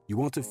things. You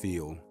want to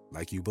feel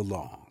like you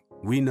belong.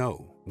 We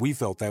know. We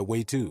felt that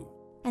way too.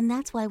 And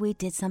that's why we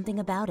did something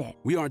about it.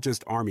 We aren't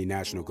just Army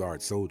National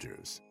Guard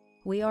soldiers.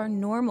 We are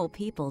normal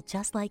people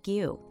just like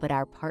you, but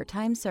our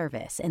part-time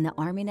service in the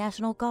Army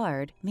National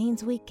Guard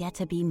means we get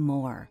to be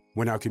more.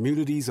 When our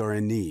communities are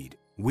in need,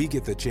 we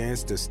get the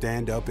chance to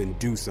stand up and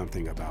do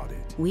something about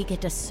it. We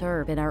get to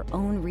serve in our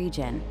own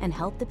region and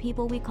help the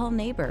people we call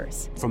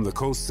neighbors. From the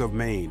coasts of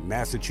Maine,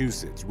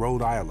 Massachusetts,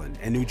 Rhode Island,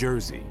 and New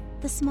Jersey,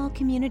 The small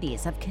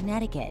communities of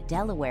Connecticut,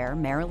 Delaware,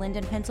 Maryland,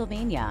 and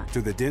Pennsylvania,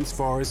 to the dense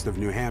forest of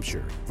New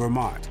Hampshire,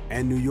 Vermont,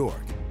 and New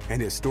York, and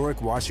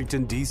historic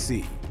Washington,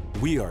 D.C.,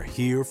 we are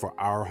here for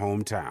our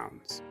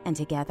hometowns. And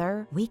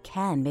together, we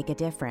can make a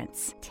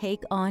difference.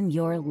 Take on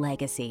your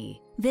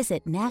legacy.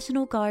 Visit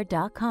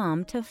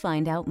NationalGuard.com to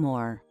find out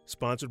more.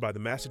 Sponsored by the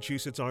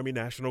Massachusetts Army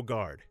National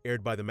Guard.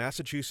 Aired by the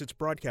Massachusetts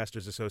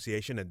Broadcasters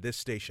Association and this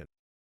station.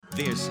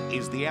 This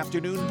is the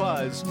Afternoon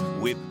Buzz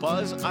with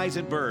Buzz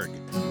Eisenberg,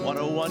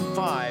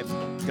 101.5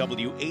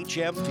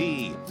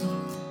 WHMP.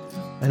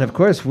 And of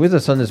course, with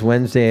us on this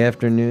Wednesday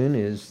afternoon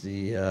is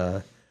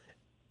the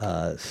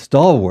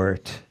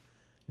stalwart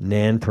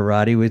Nan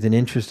Parati with an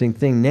interesting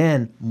thing.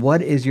 Nan,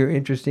 what is your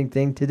interesting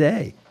thing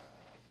today?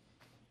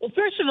 Well,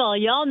 first of all,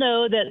 y'all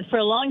know that for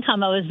a long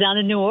time I was down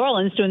in New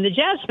Orleans doing the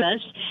Jazz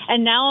Fest,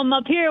 and now I'm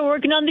up here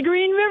working on the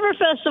Green River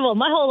Festival.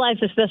 My whole life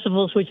is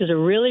festivals, which is a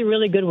really,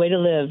 really good way to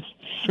live.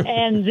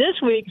 And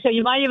this week, so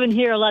you might even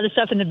hear a lot of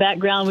stuff in the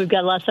background. We've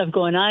got a lot of stuff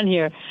going on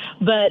here.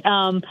 But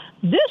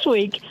this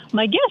week,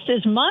 my guest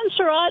is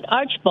Montserrat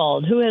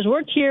Archibald, who has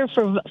worked here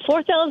for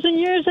 4,000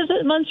 years. Is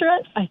it,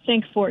 Montserrat? I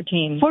think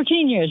 14.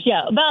 14 years,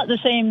 yeah, about the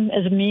same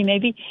as me,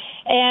 maybe.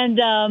 And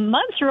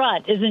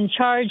Montserrat is in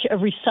charge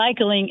of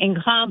recycling and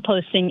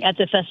composting at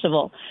the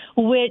festival,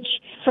 which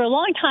for a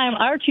long time,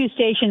 our two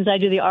stations, I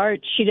do the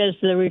art, she does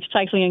the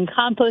recycling and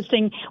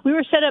composting. We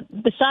were set up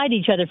beside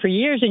each other for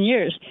years and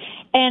years.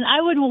 And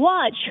I would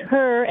watch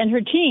her and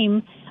her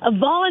team of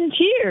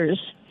volunteers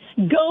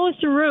go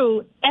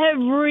through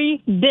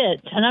every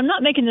bit, and I'm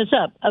not making this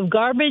up, of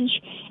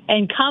garbage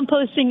and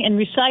composting and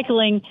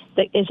recycling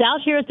that is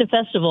out here at the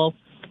festival,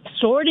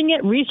 sorting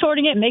it,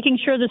 resorting it, making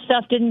sure the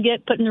stuff didn't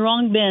get put in the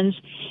wrong bins,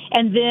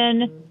 and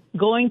then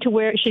going to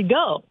where it should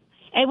go.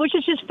 And which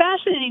is just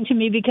fascinating to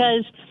me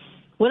because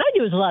what I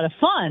do is a lot of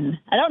fun.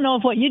 I don't know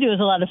if what you do is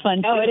a lot of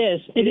fun, too. Oh, it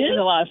is. It is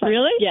a lot of fun.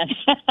 Really? Yes.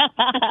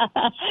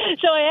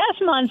 So I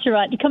asked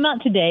Montserrat to come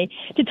out today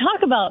to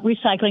talk about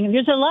recycling.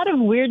 There's a lot of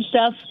weird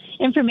stuff,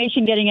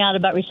 information getting out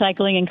about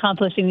recycling and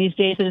composting these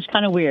days that is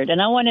kind of weird.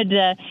 And I wanted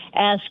to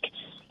ask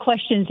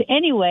questions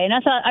anyway, and I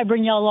thought I'd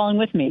bring y'all along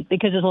with me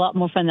because it's a lot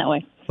more fun that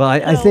way. Well,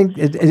 I think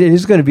it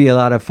is going to be a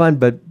lot of fun,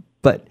 but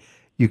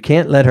you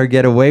can't let her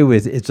get away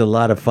with it's a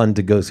lot of fun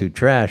to go through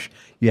trash.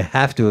 You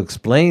have to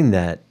explain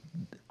that.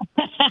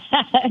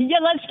 Yeah,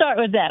 let's start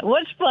with that.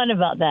 What's fun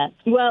about that?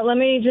 Well, let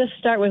me just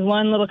start with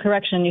one little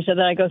correction. You said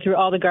that I go through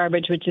all the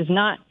garbage, which is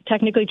not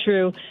technically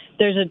true.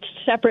 There's a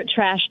separate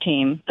trash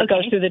team that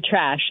goes through the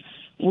trash.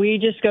 We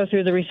just go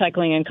through the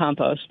recycling and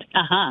compost.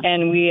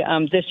 And we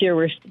this year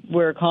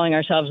we're calling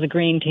ourselves the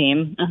Green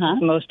Team.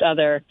 Most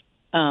other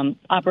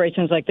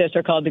operations like this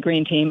are called the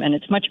Green Team, and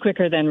it's much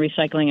quicker than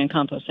recycling and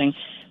composting.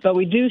 But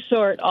we do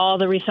sort all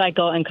the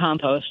recycle and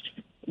compost.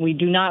 We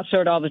do not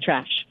sort all the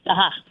trash.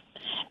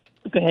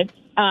 Go ahead.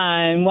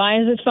 And why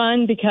is it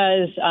fun?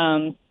 Because,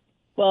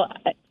 well,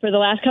 for the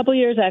last couple of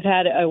years, I've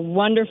had a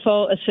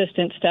wonderful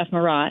assistant, Steph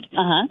Marat,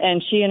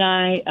 and she and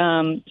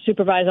I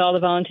supervise all the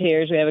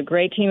volunteers. We have a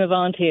great team of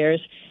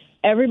volunteers.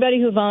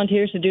 Everybody who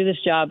volunteers to do this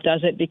job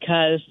does it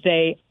because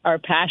they are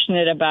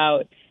passionate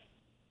about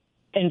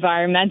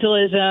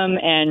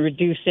environmentalism and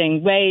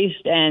reducing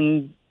waste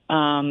and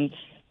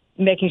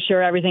making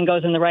sure everything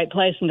goes in the right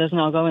place and doesn't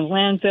all go in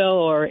landfill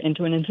or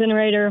into an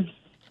incinerator.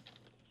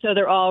 So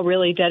they're all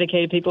really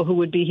dedicated people who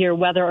would be here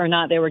whether or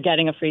not they were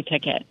getting a free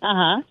ticket.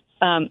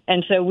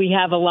 And so we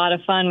have a lot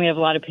of fun. We have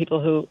a lot of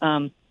people who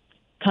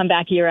come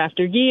back year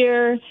after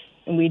year,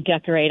 and we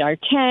decorate our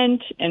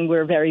tent, and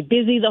we're very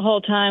busy the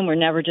whole time. We're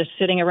never just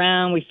sitting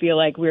around. We feel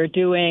like we're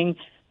doing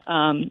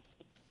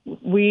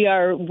we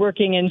are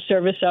working in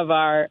service of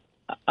our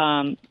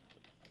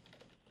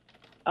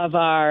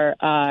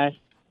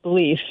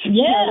beliefs.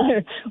 Yeah.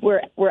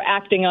 We're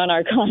acting on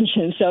our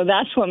conscience. So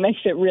that's what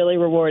makes it really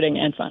rewarding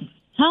and fun.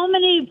 How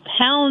many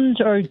pounds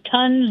or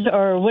tons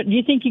or what do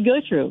you think you go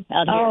through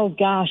out here? Oh,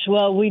 gosh.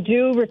 Well, we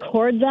do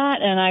record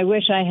that, and I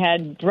wish I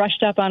had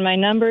brushed up on my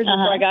numbers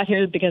before I got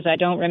here because I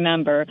don't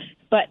remember.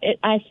 But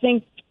I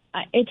think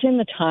it's in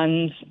the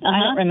tons. I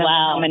don't remember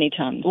how many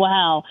tons.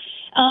 Wow.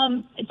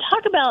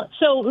 Talk about,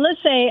 so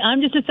let's say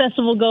I'm just a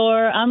festival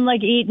goer, I'm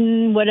like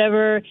eating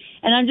whatever,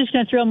 and I'm just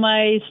going to throw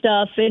my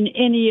stuff in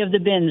any of the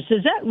bins.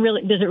 Does it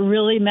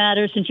really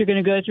matter since you're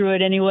going to go through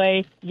it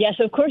anyway? Yes,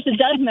 of course it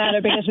does matter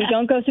because we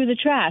don't go through the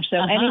trash. So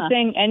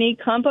any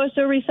compost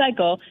or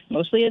recycle,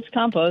 mostly it's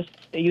compost,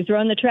 that you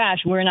throw in the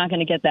trash, we're not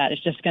going to get that.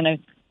 It's just going to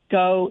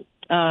go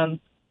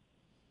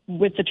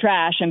with the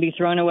trash and be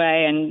thrown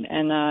away,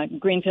 and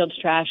Greenfield's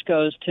trash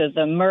goes to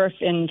the MRF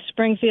in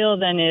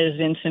Springfield and is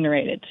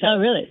incinerated. So, oh,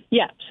 really?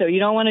 Yeah, so you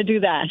don't want to do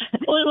that.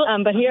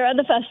 But here at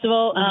the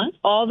festival,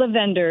 all the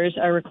vendors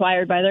are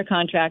required by their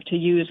contract to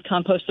use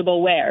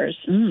compostable wares.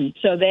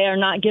 So they are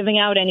not giving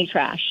out any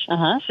trash.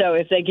 So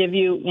if they give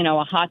you,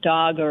 a hot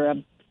dog or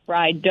a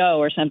fried dough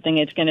or something,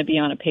 it's going to be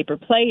on a paper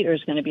plate or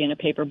it's going to be in a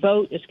paper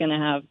boat. It's going to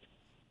have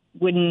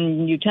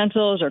wooden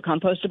utensils or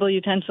compostable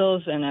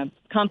utensils and a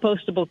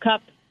compostable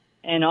cup.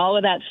 And all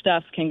of that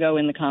stuff can go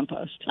in the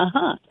compost.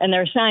 And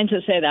there are signs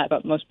that say that,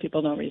 but most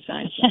people don't read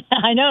signs.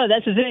 I know,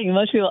 that's the thing.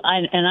 Most people,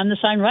 and I'm the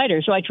sign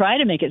writer, so I try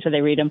to make it so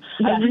they read them.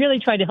 Yeah. I really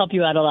try to help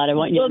you out a lot. I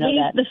want you to know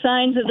that. The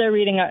signs that they're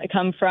reading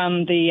come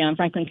from the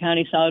Franklin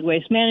County Solid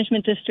Waste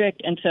Management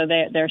District, and so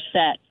they're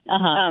set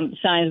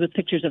signs with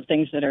pictures of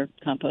things that are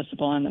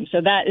compostable on them. So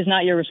that is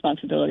not your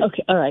responsibility.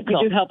 Okay, all right,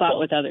 cool. We do help out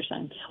with other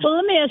signs. Well,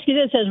 let me ask you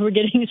this as we're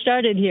getting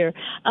started here.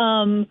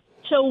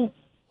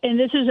 And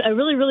this is a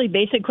really, really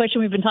basic question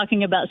we've been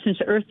talking about since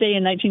Earth Day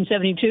in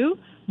 1972.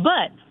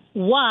 But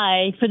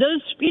why, for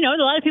those,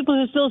 a lot of people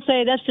who still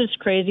say that's just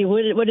crazy.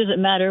 What does it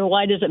matter?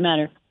 Why does it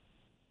matter?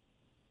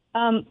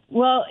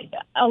 Well,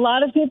 a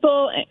lot of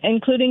people,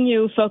 including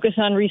you, focus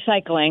on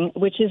recycling,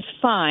 which is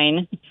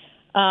fine.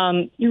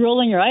 You're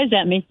rolling your eyes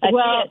at me.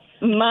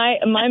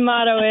 My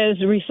motto is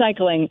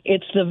recycling.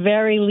 It's the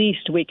very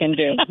least we can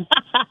do.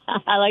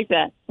 I like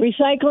that.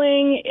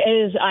 Recycling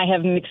I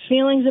have mixed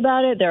feelings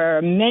about it. There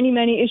are many,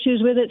 many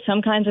issues with it.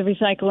 Some kinds of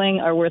recycling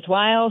are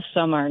worthwhile.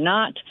 Some are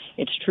not.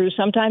 It's true.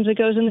 Sometimes it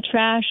goes in the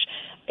trash.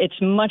 It's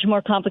much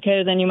more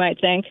complicated than you might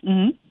think.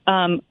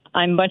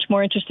 I'm much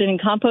more interested in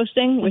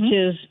composting, which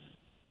is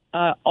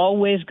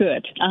always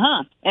good.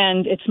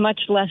 And it's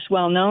much less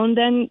well known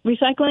than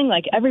recycling.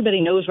 Like, everybody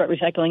knows what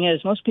recycling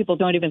is. Most people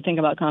don't even think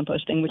about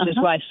composting, which is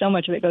why so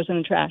much of it goes in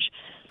the trash.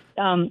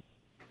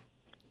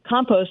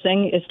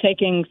 Composting is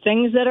taking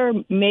things that are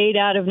made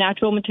out of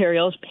natural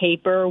materials,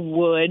 paper,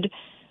 wood.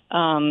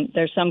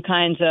 There's some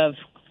kinds of,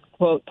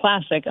 quote,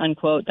 plastic,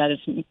 unquote, that is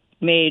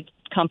made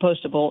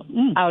compostable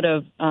out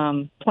of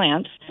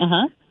plants,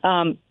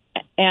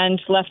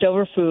 and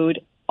leftover food.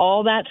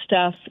 All that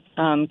stuff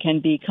can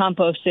be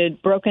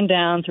composted, broken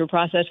down through a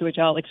process which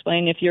I'll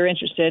explain if you're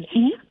interested.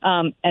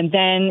 And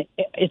then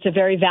it's a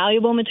very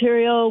valuable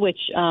material,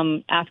 which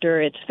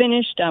after it's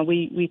finished,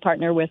 we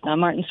partner with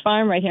Martin's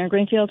Farm right here in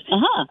Greenfield.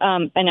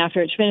 And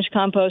after it's finished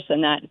compost, then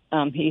that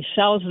he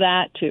sells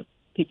that to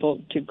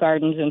people, to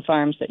gardens and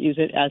farms that use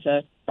it as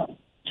a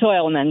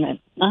soil amendment.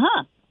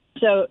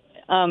 So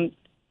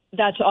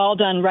that's all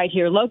done right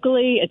here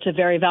locally. It's a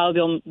very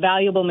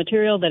valuable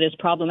material that is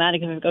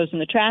problematic if it goes in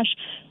the trash,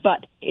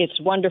 but it's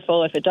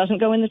wonderful if it doesn't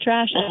go in the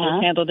trash and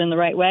it's handled in the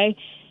right way.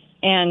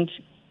 And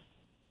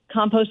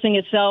composting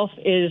itself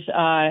is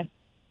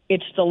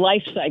it's the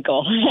life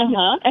cycle.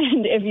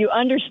 And if you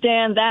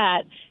understand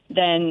that,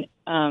 then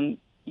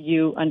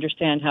you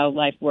understand how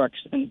life works.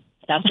 And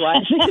that's why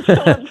it's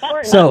so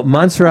important. So,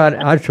 Montserrat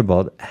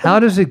Archibald,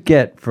 how does it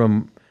get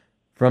from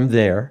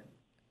there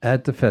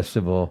at the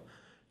festival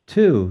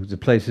to the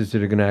places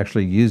that are going to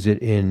actually use it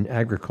in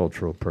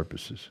agricultural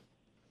purposes?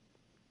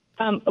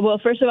 Well,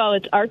 first of all,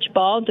 it's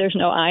Archibald. There's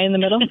no I in the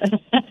middle.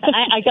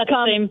 I got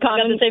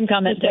the same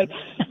comment too.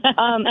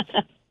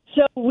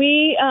 So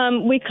we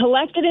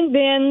collect it in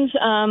bins.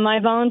 My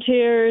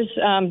volunteers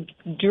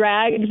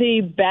drag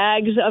the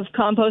bags of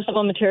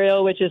compostable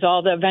material, which is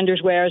all the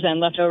vendors' wares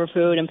and leftover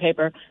food and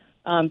paper,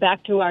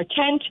 back to our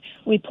tent.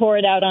 We pour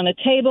it out on a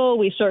table.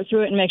 We sort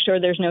through it and make sure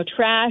there's no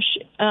trash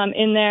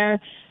in there.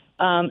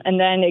 And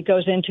then it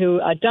goes into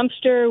a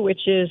dumpster,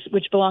 which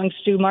belongs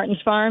to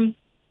Martin's Farm.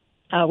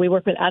 We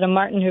work with Adam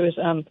Martin, who is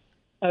a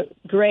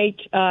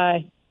great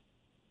partner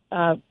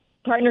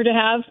to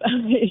have.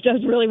 He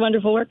does really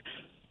wonderful work.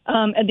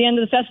 At the end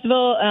of the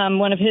festival,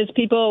 one of his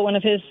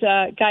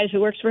guys who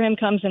works for him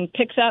comes and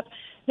picks up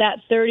that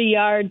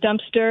 30-yard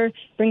dumpster,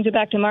 brings it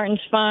back to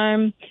Martin's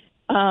Farm,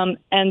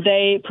 and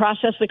they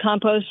process the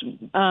compost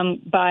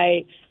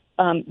by...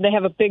 they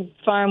have a big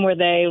farm where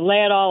they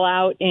lay it all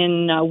out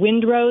in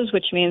windrows,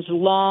 which means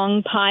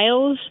long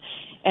piles,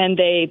 and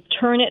they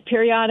turn it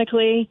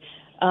periodically.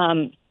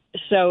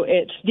 So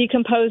it's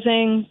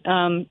decomposing,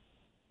 and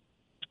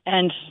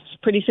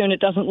pretty soon it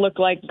doesn't look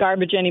like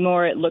garbage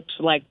anymore. It looks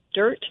like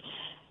dirt.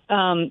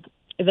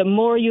 The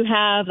more you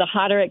have, the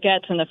hotter it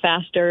gets and the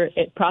faster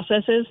it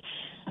processes.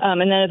 And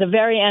then at the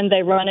very end,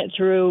 they run it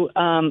through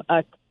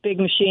a big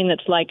machine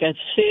that's like a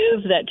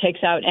sieve that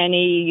takes out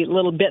any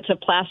little bits of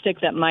plastic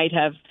that might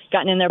have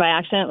gotten in there by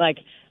accident.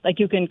 Like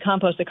you can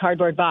compost a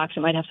cardboard box, it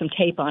might have some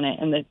tape on it,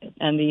 and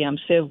the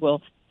sieve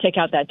will take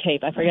out that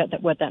tape. I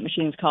forget what that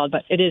machine is called,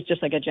 but it is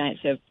just like a giant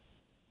sieve.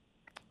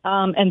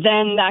 And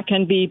then that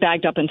can be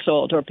bagged up and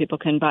sold, or people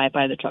can buy it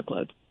by the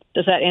truckload.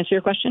 Does that answer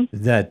your question?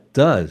 That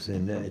does,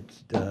 and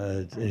it's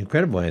an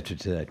incredible answer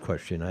to that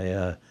question.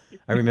 I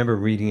remember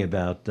reading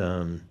about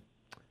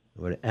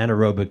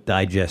anaerobic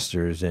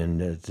digesters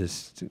and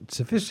just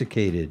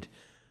sophisticated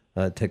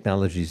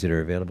technologies that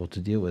are available to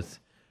deal with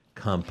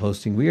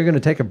composting. We are going to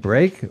take a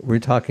break. We're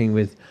talking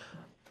with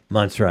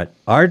Montserrat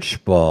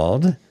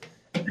Archibald.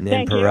 Nan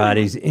Thank you.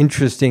 Parati's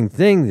interesting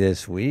thing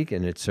this week,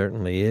 and it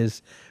certainly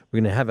is.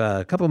 We're going to have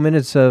a couple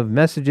minutes of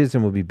messages,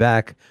 and we'll be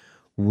back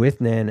with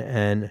Nan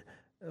and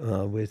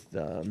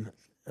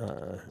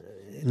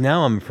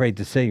now I'm afraid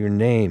to say your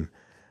name.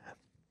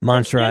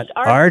 Montserrat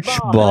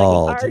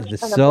Archibald.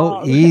 It's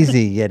so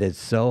easy, yet it's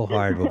so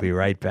hard. We'll be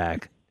right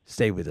back.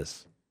 Stay with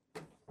us.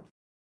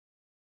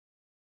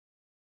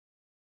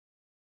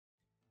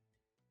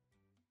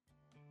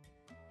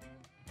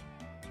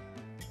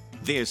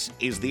 This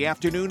is the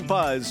Afternoon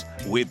Buzz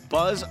with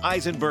Buzz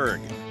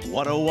Eisenberg,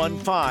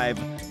 1015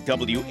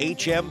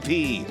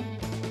 WHMP.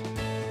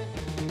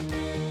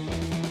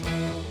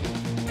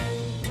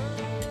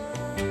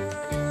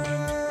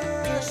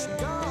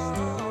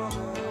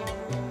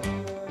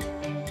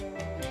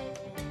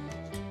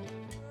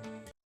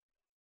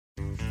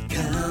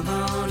 Come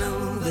on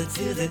over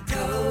to the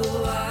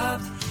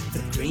Co-op,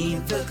 the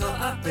Greenfield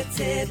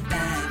Cooperative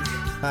Bank.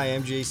 Hi,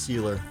 I'm Jay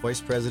Sealer, Vice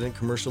President,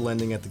 Commercial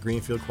Lending at the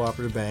Greenfield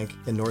Cooperative Bank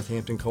and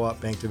Northampton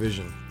Co-op Bank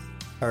Division.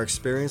 Our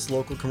experienced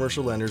local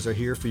commercial lenders are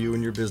here for you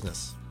and your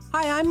business.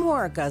 Hi, I'm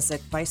Maura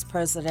Guzik, Vice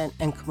President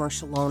and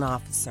Commercial Loan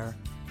Officer.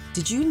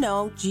 Did you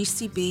know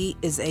GCB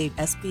is a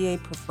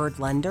SBA preferred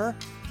lender?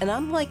 And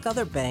unlike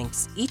other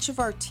banks, each of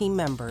our team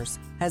members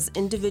has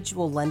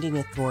individual lending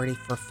authority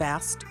for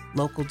fast,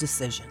 local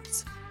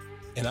decisions.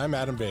 And I'm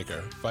Adam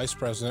Baker, Vice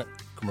President,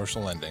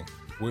 Commercial Lending.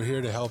 We're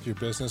here to help your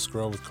business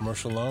grow with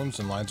commercial loans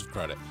and lines of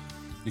credit.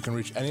 You can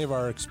reach any of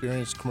our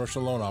experienced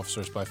commercial loan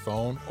officers by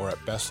phone or at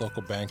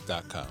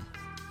bestlocalbank.com.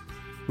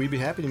 We'd be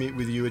happy to meet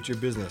with you at your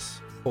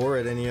business or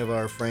at any of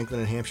our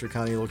Franklin and Hampshire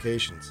County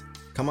locations.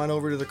 Come on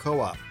over to the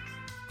Co-op.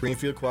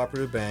 Greenfield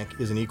Cooperative Bank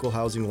is an equal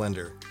housing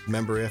lender,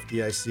 member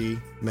FDIC,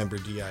 member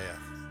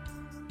DIF.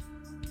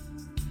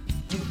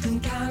 You can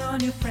count on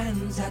your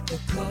friends at the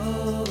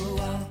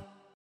Co-op.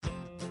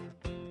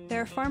 There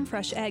are farm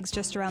fresh eggs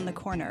just around the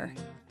corner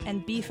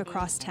and beef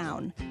across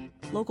town.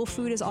 Local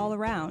food is all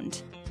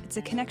around. It's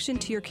a connection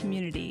to your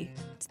community,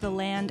 to the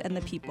land and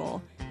the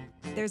people.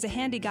 There's a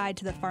handy guide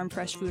to the farm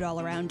fresh food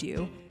all around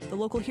you, the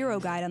Local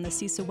Hero Guide on the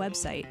CISA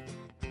website.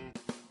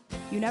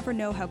 You never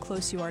know how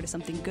close you are to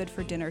something good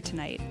for dinner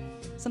tonight,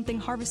 something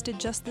harvested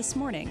just this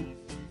morning.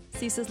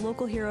 CISA's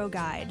Local Hero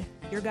Guide,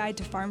 your guide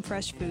to farm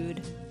fresh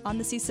food, on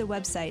the CISA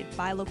website,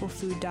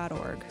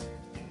 buylocalfood.org.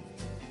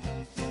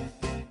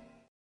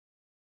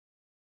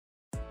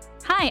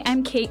 Hi,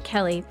 I'm Kate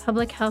Kelly,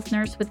 public health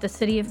nurse with the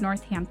City of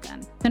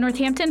Northampton. The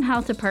Northampton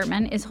Health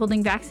Department is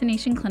holding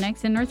vaccination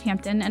clinics in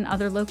Northampton and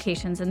other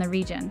locations in the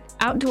region.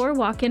 Outdoor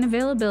walk-in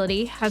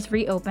availability has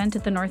reopened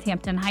at the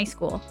Northampton High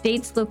School.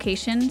 Dates,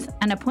 locations,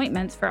 and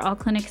appointments for all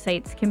clinic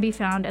sites can be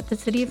found at the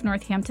City of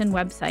Northampton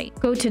website.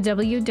 Go to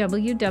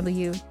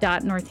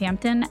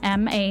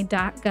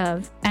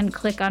www.northamptonma.gov and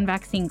click on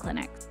vaccine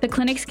clinics. The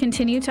clinics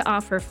continue to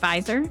offer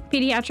Pfizer,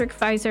 pediatric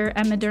Pfizer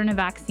and Moderna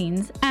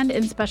vaccines, and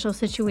in special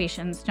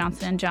situations,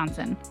 Johnson &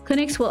 Johnson.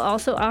 Clinics will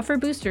also offer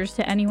boosters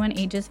to anyone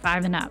ages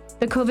 5 and up.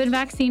 The COVID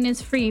vaccine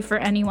is free for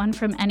anyone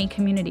from any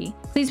community.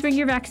 Please bring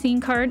your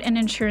vaccine card and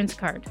insurance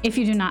card. If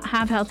you do not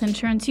have health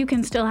insurance, you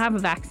can still have a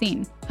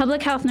vaccine.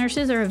 Public health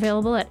nurses are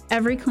available at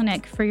every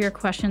clinic for your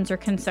questions or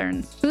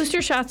concerns.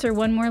 Booster shots are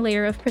one more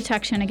layer of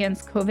protection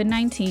against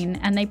COVID-19,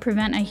 and they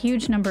prevent a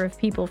huge number of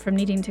people from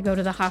needing to go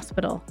to the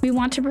hospital. We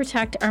want to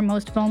protect our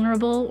most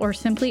vulnerable or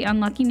simply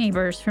unlucky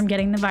neighbors from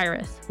getting the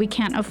virus. We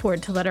can't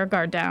afford to let our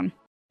guard down.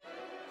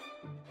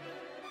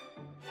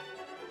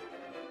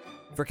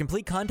 For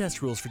complete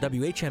contest rules for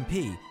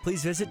WHMP,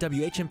 please visit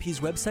WHMP's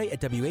website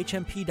at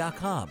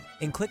WHMP.com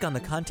and click on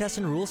the Contests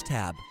and Rules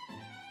tab.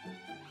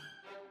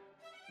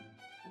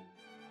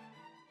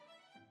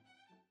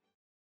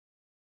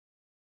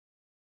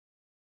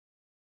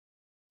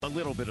 A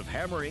little bit of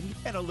hammering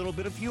and a little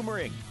bit of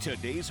humoring.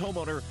 Today's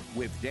Homeowner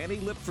with Danny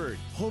Lipford.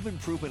 Home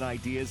improvement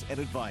ideas and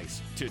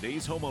advice.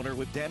 Today's Homeowner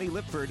with Danny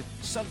Lipford.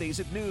 Sundays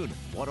at noon.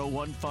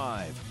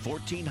 1015,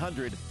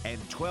 1400, and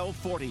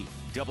 1240.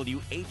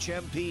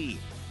 WHMP.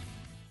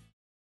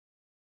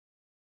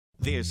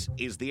 This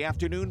is the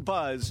Afternoon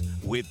Buzz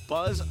with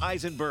Buzz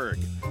Eisenberg.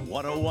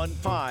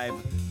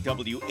 1015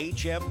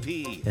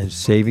 WHMP. And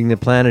saving the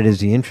planet is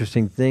the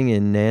interesting thing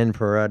in Nan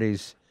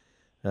Parati's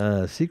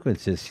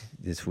sequence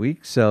this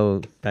week.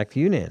 So back to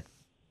you, Nan.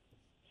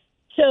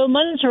 So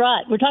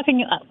Montserrat, we're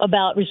talking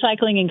about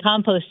recycling and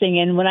composting,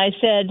 and when I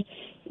said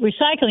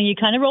recycling, you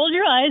kind of rolled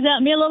your eyes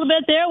at me a little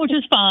bit there, which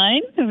is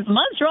fine.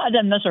 Montserrat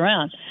doesn't mess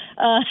around.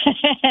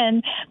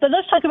 But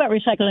let's talk about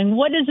recycling.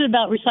 What is it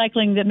about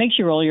recycling that makes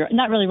you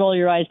not really roll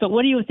your eyes, but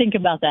what do you think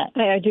about that?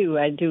 I do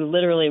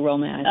literally roll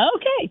my eyes.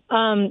 Okay.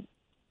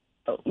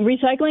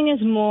 Recycling is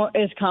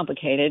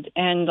complicated,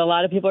 and a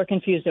lot of people are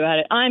confused about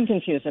it. I'm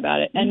confused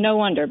about it, and no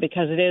wonder,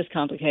 because it is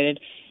complicated.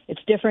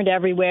 It's different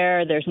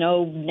everywhere. There's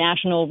no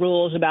national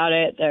rules about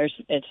it.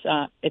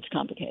 It's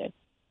complicated.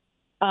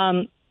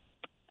 Some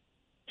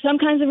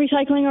kinds of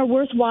recycling are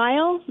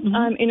worthwhile.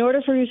 In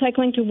order for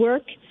recycling to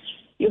work,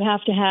 you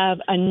have to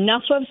have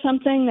enough of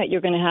something that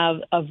you're going to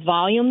have a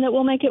volume that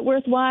will make it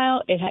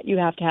worthwhile. You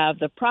have to have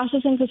the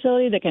processing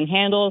facility that can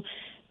handle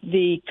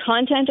the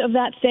content of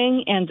that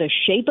thing and the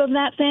shape of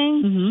that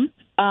thing.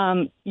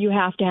 You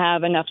have to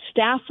have enough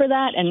staff for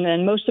that, and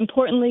then most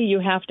importantly, you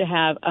have to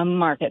have a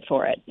market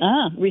for it.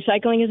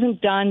 Recycling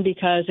isn't done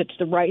because it's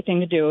the right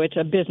thing to do. It's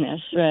a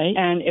business. Right.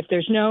 And if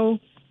there's no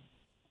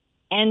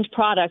end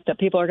product that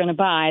people are going to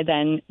buy,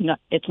 then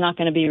it's not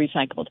going to be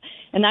recycled.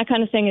 And that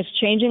kind of thing is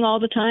changing all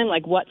the time.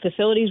 Like what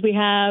facilities we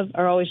have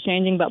are always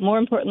changing, but more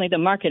importantly, the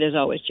market is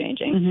always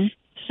changing.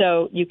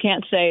 So you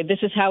can't say this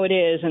is how it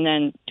is, and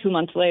then 2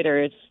 months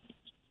later it's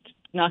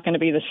not going to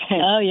be the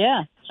same. Oh,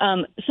 yeah.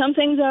 Some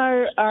things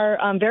are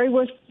very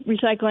worth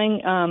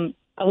recycling.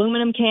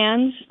 Aluminum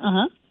cans.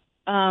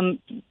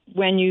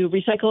 When you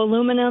recycle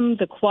aluminum,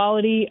 the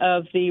quality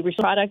of the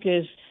product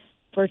is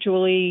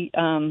virtually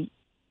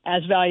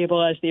as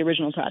valuable as the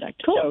original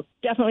product. Cool. So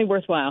definitely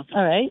worthwhile.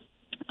 All right.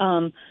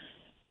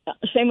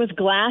 Same with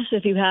glass.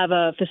 If you have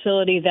a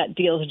facility that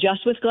deals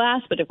just with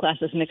glass, but if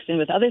glass is mixed in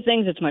with other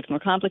things, it's much more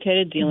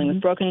complicated. Dealing with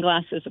broken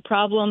glass is a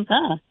problem.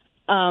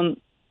 But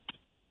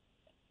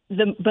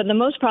the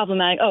most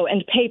problematic,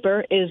 and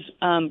paper is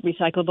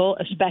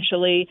recyclable,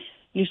 especially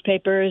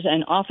newspapers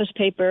and office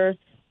paper.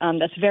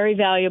 That's very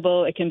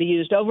valuable. It can be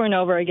used over and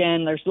over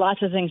again. There's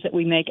lots of things that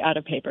we make out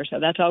of paper, so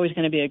that's always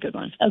going to be a good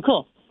one. Oh,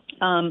 cool.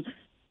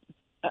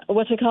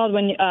 What's it called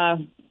when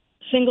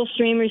single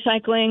stream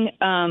recycling?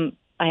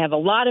 I have a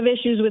lot of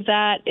issues with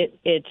that.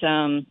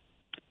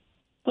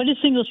 What is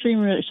single stream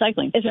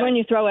recycling? It's when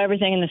you throw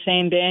everything in the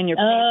same bin, your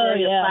paper,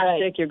 your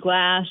plastic, your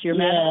glass, your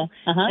metal,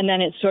 and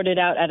then it's sorted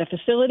out at a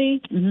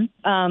facility.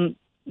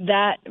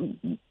 That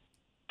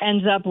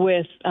ends up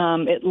with,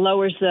 it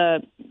lowers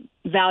the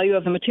value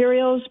of the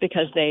materials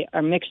because they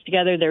are mixed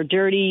together. They're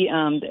dirty.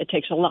 It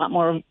takes a lot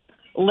more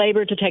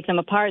labor to take them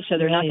apart, so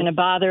they're not going to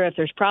bother if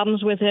there's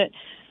problems with it.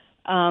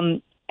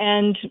 And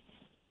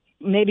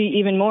maybe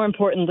even more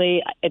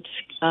importantly, it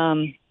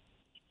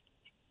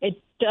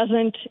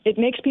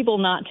makes people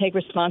not take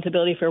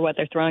responsibility for what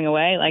they're throwing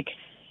away. Like,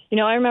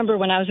 I remember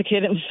when I was a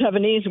kid in the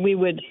 70s, we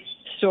would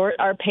sort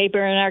our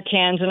paper and our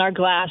cans and our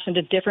glass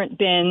into different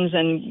bins,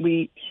 and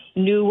we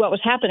knew what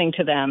was happening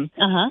to them.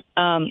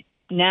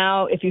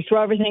 Now, if you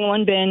throw everything in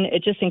one bin,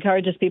 it just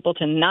encourages people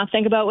to not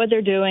think about what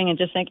they're doing and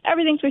just think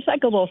everything's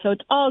recyclable, so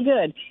it's all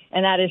good.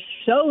 And that is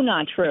so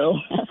not true.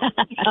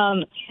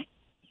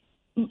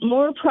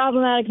 More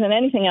problematic than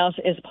anything else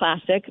is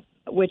plastic,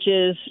 which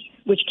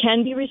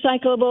can be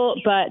recyclable,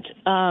 but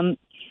a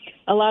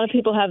lot of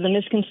people have the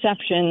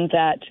misconception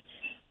that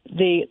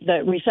the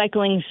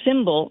recycling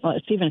symbol,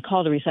 it's even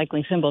called a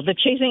recycling symbol, the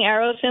chasing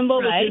arrow symbol,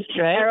 which is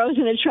arrows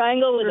in a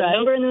triangle with a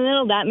number in the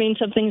middle, that means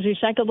something's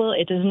recyclable.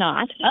 It does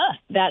not.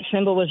 That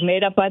symbol was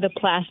made up by the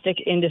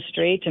plastic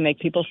industry to make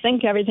people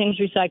think everything's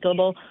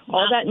recyclable.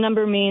 All that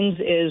number means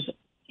is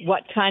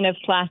what kind of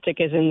plastic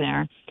is in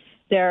there.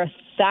 There are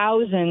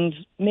thousands,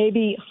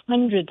 maybe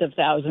hundreds of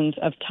thousands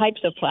of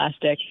types of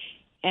plastic,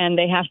 and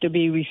they have to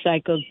be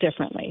recycled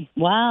differently.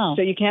 Wow.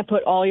 So you can't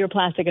put all your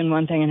plastic in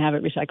one thing and have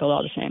it recycled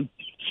all the same.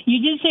 You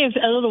did say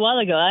a little while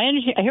ago, I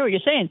hear what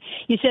you're saying.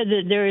 You said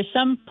that there is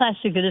some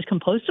plastic that is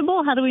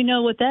compostable. How do we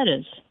know what that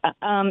is?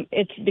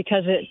 It's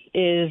because it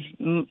is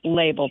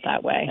labeled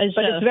that way.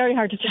 But it's very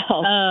hard to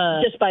tell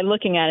just by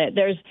looking at it.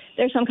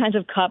 There's some kinds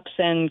of cups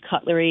and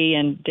cutlery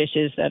and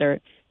dishes that are,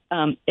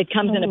 it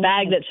comes in a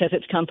bag that says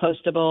it's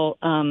compostable,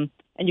 and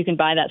you can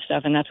buy that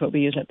stuff, and that's what we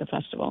use at the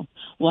festival.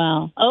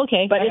 Wow.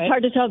 Okay. But it's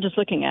hard to tell just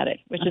looking at it,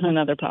 which is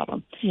another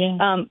problem.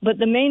 Yeah. But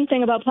the main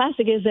thing about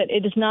plastic is that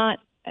it is not,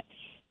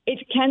 it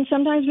can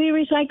sometimes be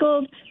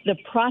recycled. The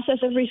process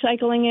of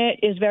recycling it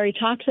is very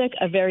toxic.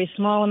 A very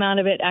small amount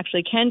of it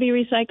actually can be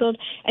recycled.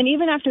 And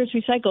even after it's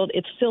recycled,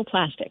 it's still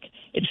plastic.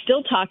 It's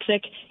still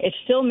toxic. It's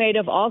still made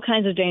of all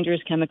kinds of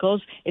dangerous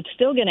chemicals. It's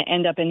still going to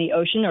end up in the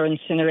ocean or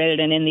incinerated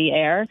and in the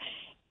air.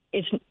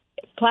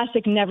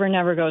 Plastic never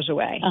goes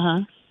away.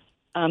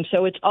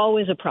 So it's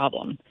always a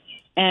problem.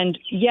 And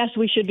yes,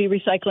 we should be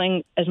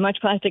recycling as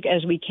much plastic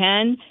as we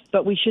can,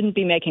 but we shouldn't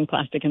be making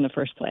plastic in the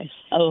first place.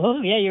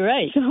 Oh, yeah, you're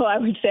right. So I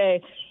would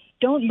say,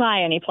 don't buy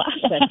any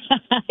plastic.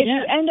 If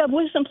you end up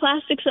with some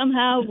plastic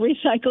somehow,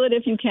 recycle it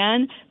if you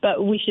can,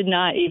 but we should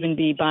not even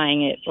be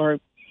buying it or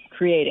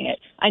creating it.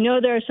 I know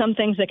there are some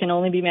things that can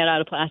only be made out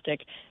of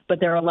plastic,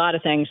 but there are a lot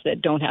of things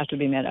that don't have to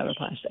be made out of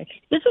plastic.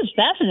 This was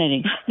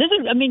fascinating.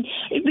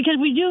 Because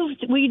we do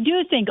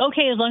think,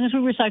 okay, as long as we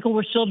recycle,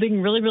 we're still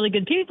being really, really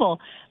good people.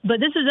 But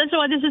that's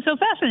why this is so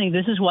fascinating.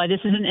 This is why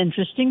this is an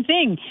interesting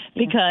thing.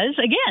 Because,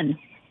 again,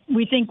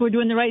 we think we're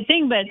doing the right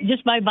thing, but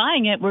just by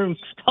buying it, we're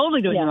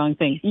totally doing the wrong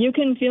thing. You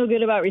can feel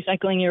good about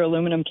recycling your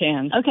aluminum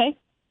cans. Okay.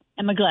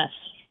 And my glass.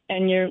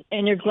 And your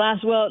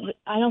glass, well,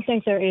 I don't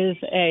think there is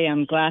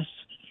a glass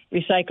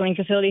recycling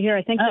facility here.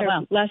 I think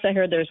last I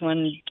heard there's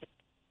one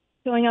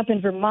going up in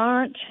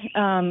Vermont,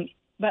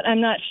 but I'm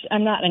not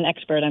an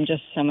expert. I'm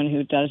just someone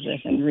who does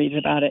this and reads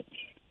about it.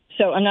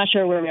 So I'm not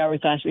sure where we are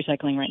with glass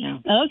recycling right now.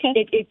 Oh, okay.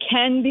 It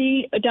can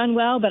be done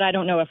well, but I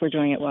don't know if we're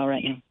doing it well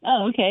right now.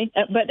 Oh, okay.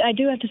 But I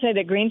do have to say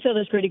that Greenfield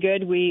is pretty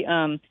good.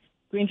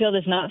 Greenfield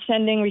is not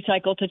sending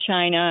recycle to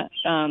China.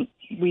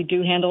 We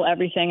do handle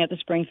everything at the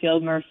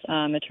Springfield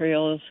MRF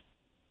Materials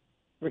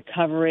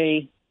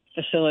recovery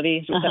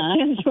facilities. What that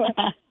stands for.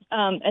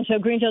 And so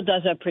Greenfield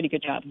does a pretty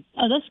good job.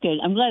 Oh, that's good.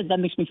 I'm glad. That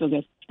makes me feel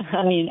good.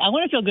 I mean, I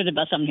want to feel good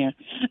about something here.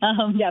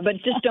 Yeah, but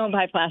just don't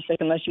buy plastic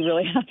unless you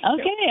really have to.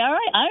 Okay, all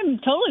right. I'm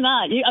totally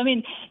not. I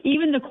mean,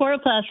 even the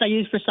Coroplast I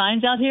use for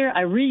signs out here,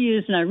 I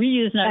reuse and I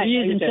reuse and I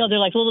reuse until they're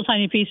like little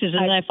tiny pieces,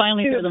 and then I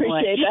finally throw them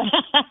away.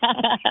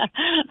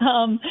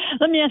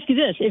 Let me ask you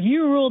this. If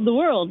you ruled the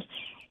world,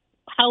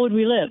 how would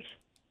we live?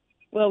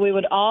 Well, we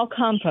would all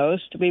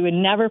compost. We would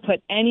never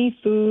put any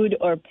food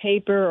or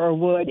paper or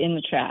wood in the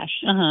trash.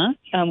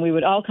 We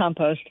would all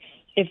compost.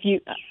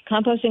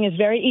 Composting is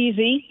very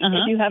easy.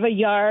 If you have a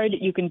yard,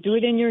 you can do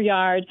it in your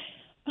yard.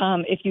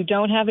 If you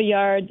don't have a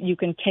yard, you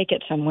can take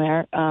it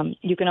somewhere.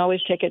 You can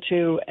always take it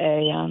to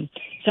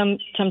some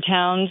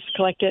towns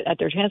collect it at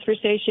their transfer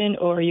station,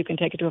 or you can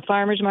take it to a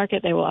farmer's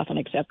market. They will often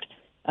accept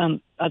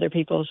other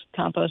people's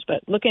compost,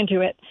 but look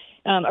into it.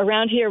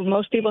 Around here,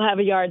 most people have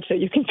a yard, so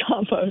you can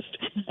compost,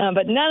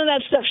 but none of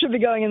that stuff should be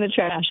going in the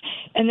trash.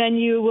 And then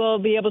you will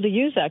be able to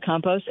use that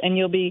compost, and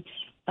you'll be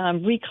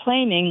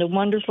reclaiming the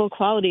wonderful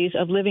qualities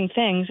of living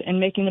things and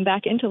making them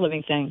back into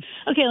living things.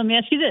 Okay, let me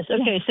ask you this.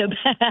 Okay,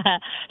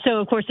 so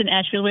of course in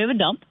Asheville we have a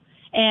dump,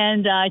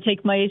 and I take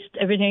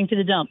everything to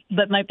the dump,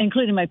 but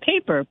including my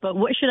paper. But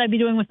what should I be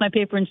doing with my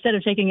paper instead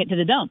of taking it to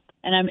the dump?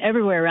 And I'm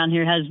everywhere around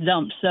here has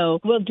dumps. So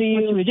what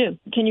should we do?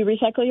 Can you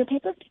recycle your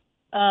paper?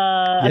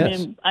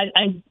 Yes.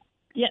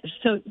 Yes.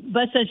 So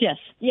Buzz says yes.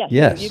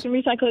 Yes. You can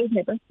recycle your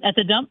paper at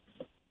the dump.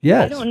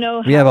 Yes. I don't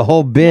know. We have a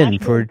whole bin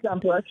for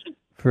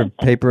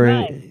paper.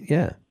 Right.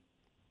 Yeah.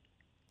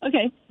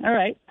 Okay. All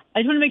right. I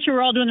just want to make sure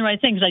we're all doing the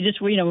right things.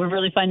 We're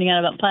really finding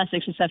out about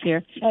plastics and stuff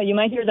here. You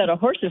might hear that a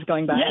horse is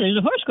going by. Yeah, there's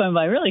a horse going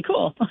by. Really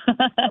cool.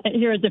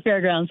 Here at the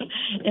fairgrounds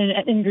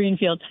in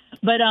Greenfield.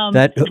 But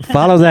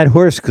follow that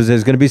horse, because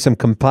there's going to be some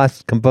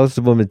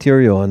compostable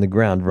material on the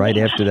ground right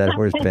after that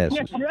horse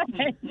passes.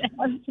 Right.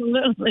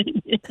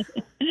 Absolutely.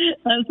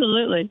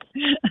 Absolutely.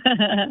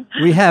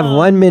 We have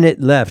 1 minute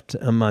left,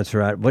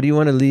 Montserrat. What do you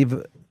want to leave?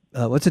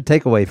 What's a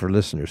takeaway for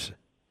listeners?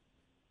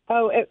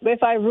 Oh,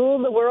 if I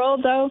rule the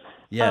world, though,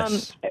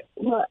 yes.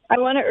 Well, I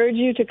want to urge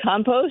you to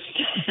compost,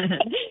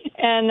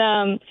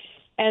 and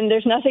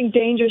there's nothing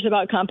dangerous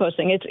about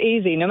composting. It's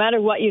easy. No matter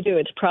what you do,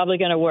 it's probably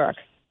going to work.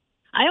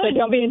 So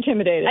don't be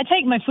intimidated. I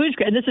take my food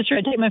scraps. This is true.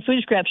 I take my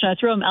food scraps and I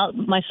throw them out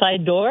my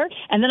side door,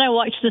 and then I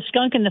watch the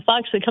skunk and the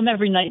fox that come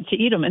every night to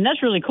eat them, and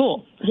that's really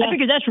cool. Yeah. I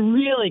figure that's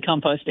really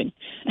composting.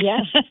 Yeah,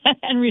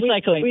 and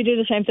recycling. We do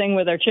the same thing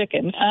with our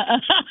chickens.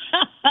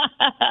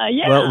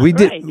 Yeah. Well, we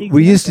did. Exactly.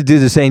 We used to do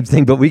the same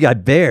thing, but we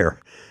got bare.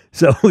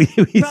 So we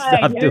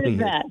stopped doing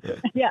that. it.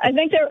 Yeah, I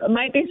think there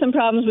might be some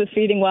problems with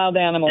feeding wild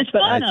animals, but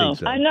fun,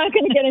 I'm not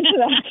going to get into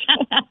that.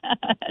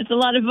 It's a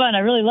lot of fun. I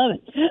really love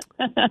it.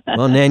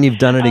 Well, Nan, you've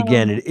done it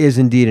again. It is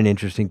indeed an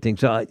interesting thing.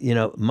 So,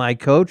 my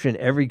coach and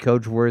every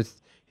coach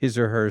worth his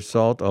or her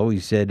salt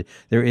always said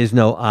there is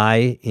no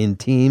I in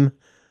team.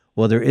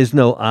 Well, there is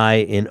no I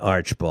in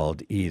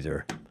Archibald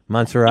either.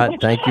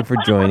 Montserrat, thank you for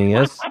joining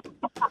us.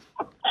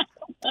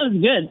 That was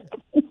good.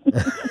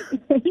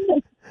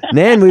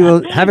 Nan, we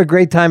will have a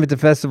great time at the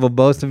festival,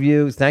 both of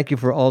you. Thank you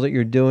for all that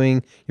you're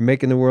doing. You're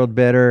making the world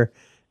better.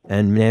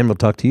 And Nan, we'll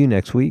talk to you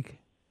next week.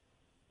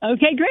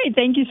 Okay, great.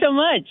 Thank you so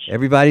much.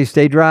 Everybody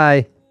stay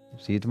dry.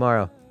 See you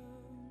tomorrow.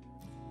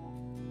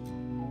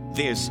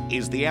 This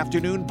is the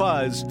Afternoon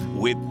Buzz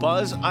with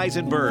Buzz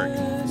Eisenberg,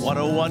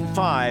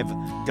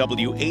 1015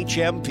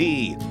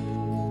 WHMP.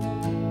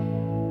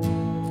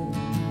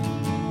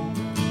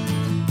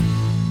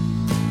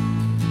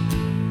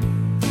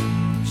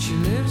 She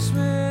lives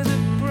with a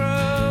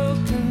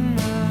broken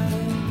mind.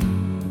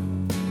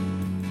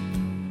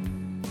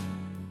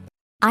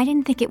 I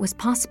didn't think it was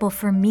possible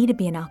for me to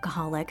be an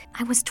alcoholic.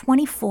 I was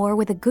 24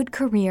 with a good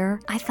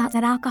career. I thought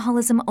that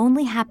alcoholism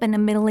only happened to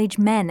middle-aged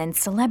men and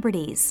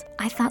celebrities.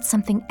 I thought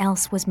something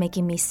else was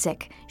making me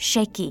sick,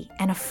 shaky,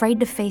 and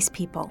afraid to face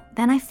people.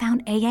 Then I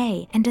found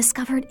AA and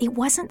discovered it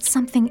wasn't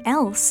something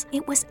else,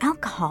 it was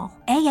alcohol.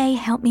 AA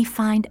helped me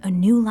find a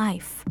new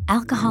life.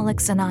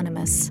 Alcoholics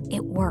Anonymous.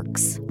 It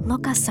works.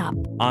 Look us up.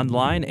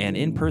 Online and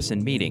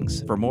in-person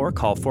meetings. For more,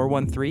 call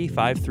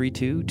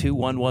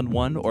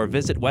 413-532-2111 or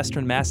visit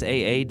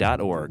westernmassaa.org.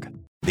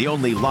 The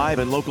only live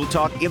and local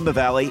talk in the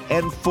Valley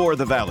and for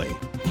the Valley.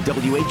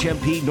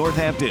 WHMP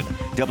Northampton,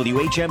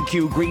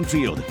 WHMQ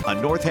Greenfield, a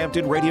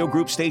Northampton Radio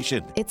Group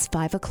station. It's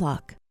 5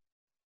 o'clock.